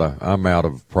 I'm out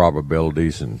of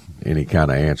probabilities and any kind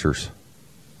of answers.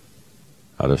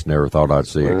 I just never thought I'd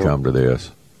see it come to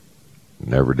this.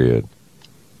 Never did.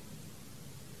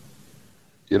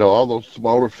 All those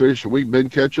smaller fish we've been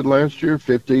catching last year,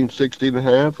 15, 16 and a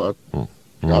half.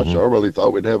 Gosh, I really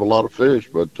thought we'd have a lot of fish,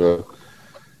 but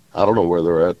I don't know where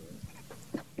they're at.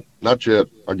 Not yet.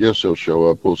 I guess they'll show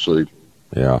up. We'll see.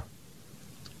 Yeah.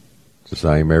 It's the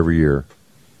same every year.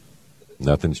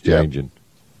 Nothing's changing.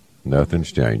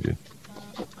 Nothing's changing.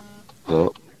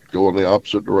 Going the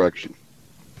opposite direction.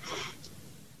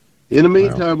 In the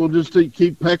meantime, we'll just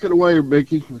keep pecking away,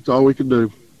 Mickey. That's all we can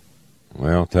do.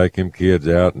 Well, take them kids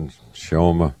out and show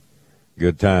them a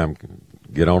good time.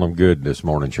 Get on them good this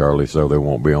morning, Charlie, so they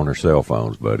won't be on their cell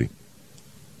phones, buddy.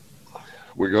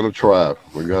 We're going to try.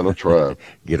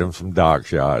 Get them some dog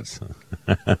shots.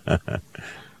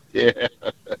 Yeah.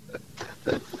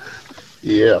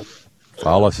 Yeah.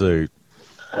 Follow suit.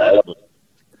 All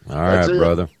right,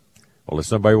 brother. Well, if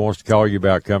somebody wants to call you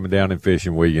about coming down and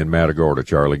fishing with you in Matagorda,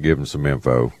 Charlie, give them some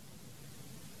info.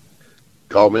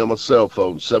 Call me on my cell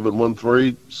phone,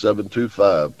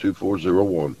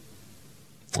 713-725-2401.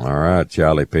 All right,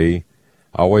 Charlie P.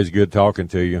 Always good talking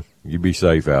to you. You be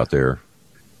safe out there.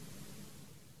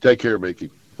 Take care,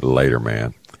 Mickey. Later,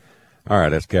 man. All right,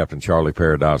 that's Captain Charlie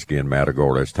Paradowski in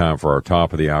Matagorda. It's time for our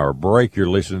top of the hour break. You're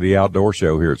listening to the Outdoor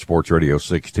Show here at Sports Radio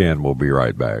 610. We'll be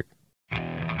right back.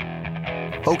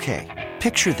 Okay,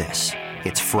 picture this.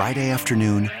 It's Friday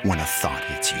afternoon when a thought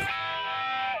hits you.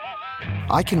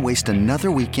 I can waste another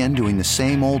weekend doing the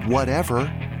same old whatever,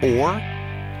 or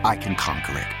I can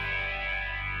conquer it.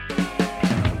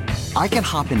 I can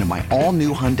hop into my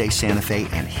all-new Hyundai Santa Fe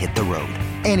and hit the road.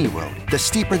 Any road. The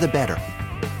steeper, the better.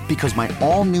 Because my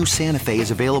all-new Santa Fe is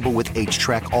available with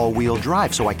H-Track all-wheel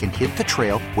drive, so I can hit the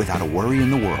trail without a worry in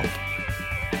the world.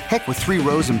 Heck, with 3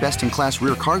 rows and best-in-class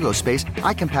rear cargo space,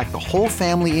 I can pack the whole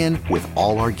family in with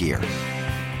all our gear.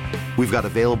 We've got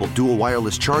available dual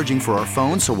wireless charging for our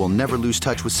phones, so we'll never lose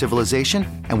touch with civilization,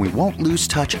 and we won't lose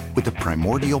touch with the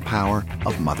primordial power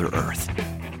of Mother Earth.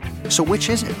 So which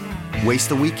is it? Waste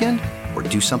the weekend or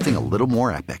do something a little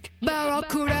more epic?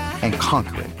 And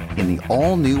conquer it in the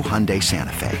all-new Hyundai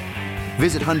Santa Fe.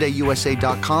 Visit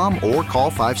HyundaiUSA.com or call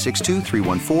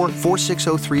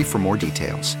 562-314-4603 for more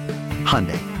details.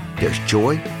 Hyundai, there's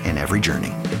joy in every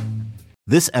journey.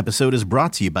 This episode is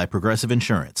brought to you by Progressive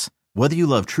Insurance. Whether you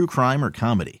love true crime or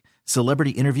comedy,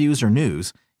 celebrity interviews or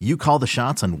news, you call the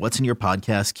shots on what's in your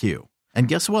podcast queue. And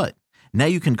guess what? Now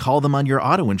you can call them on your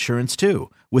auto insurance too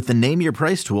with the Name Your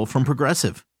Price tool from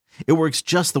Progressive. It works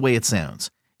just the way it sounds.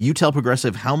 You tell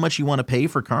Progressive how much you want to pay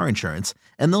for car insurance,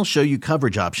 and they'll show you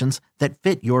coverage options that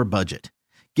fit your budget.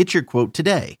 Get your quote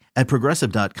today at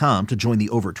Progressive.com to join the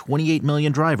over 28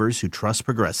 million drivers who trust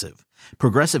Progressive.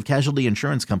 Progressive Casualty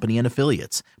Insurance Company and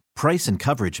Affiliates. Price and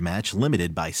coverage match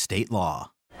limited by state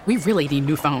law. We really need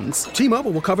new phones. T-Mobile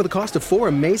will cover the cost of 4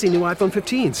 amazing new iPhone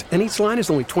 15s, and each line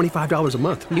is only $25 a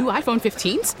month. New iPhone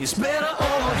 15s? It's better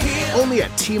over here. Only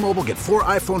at T-Mobile, get 4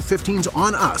 iPhone 15s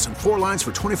on us and 4 lines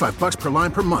for $25 per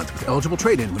line per month with eligible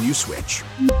trade-in when you switch.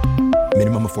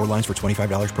 Minimum of 4 lines for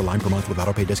 $25 per line per month with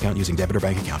autopay discount using debit or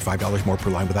bank account. $5 more per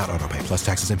line without autopay, plus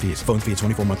taxes and fees. Phone fee at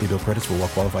 24 monthly bill credits for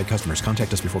well-qualified customers.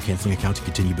 Contact us before canceling account to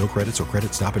continue bill credits or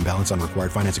credit stop and balance on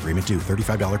required finance agreement due.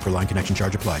 $35 per line connection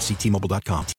charge applies. See T-Mobile.com.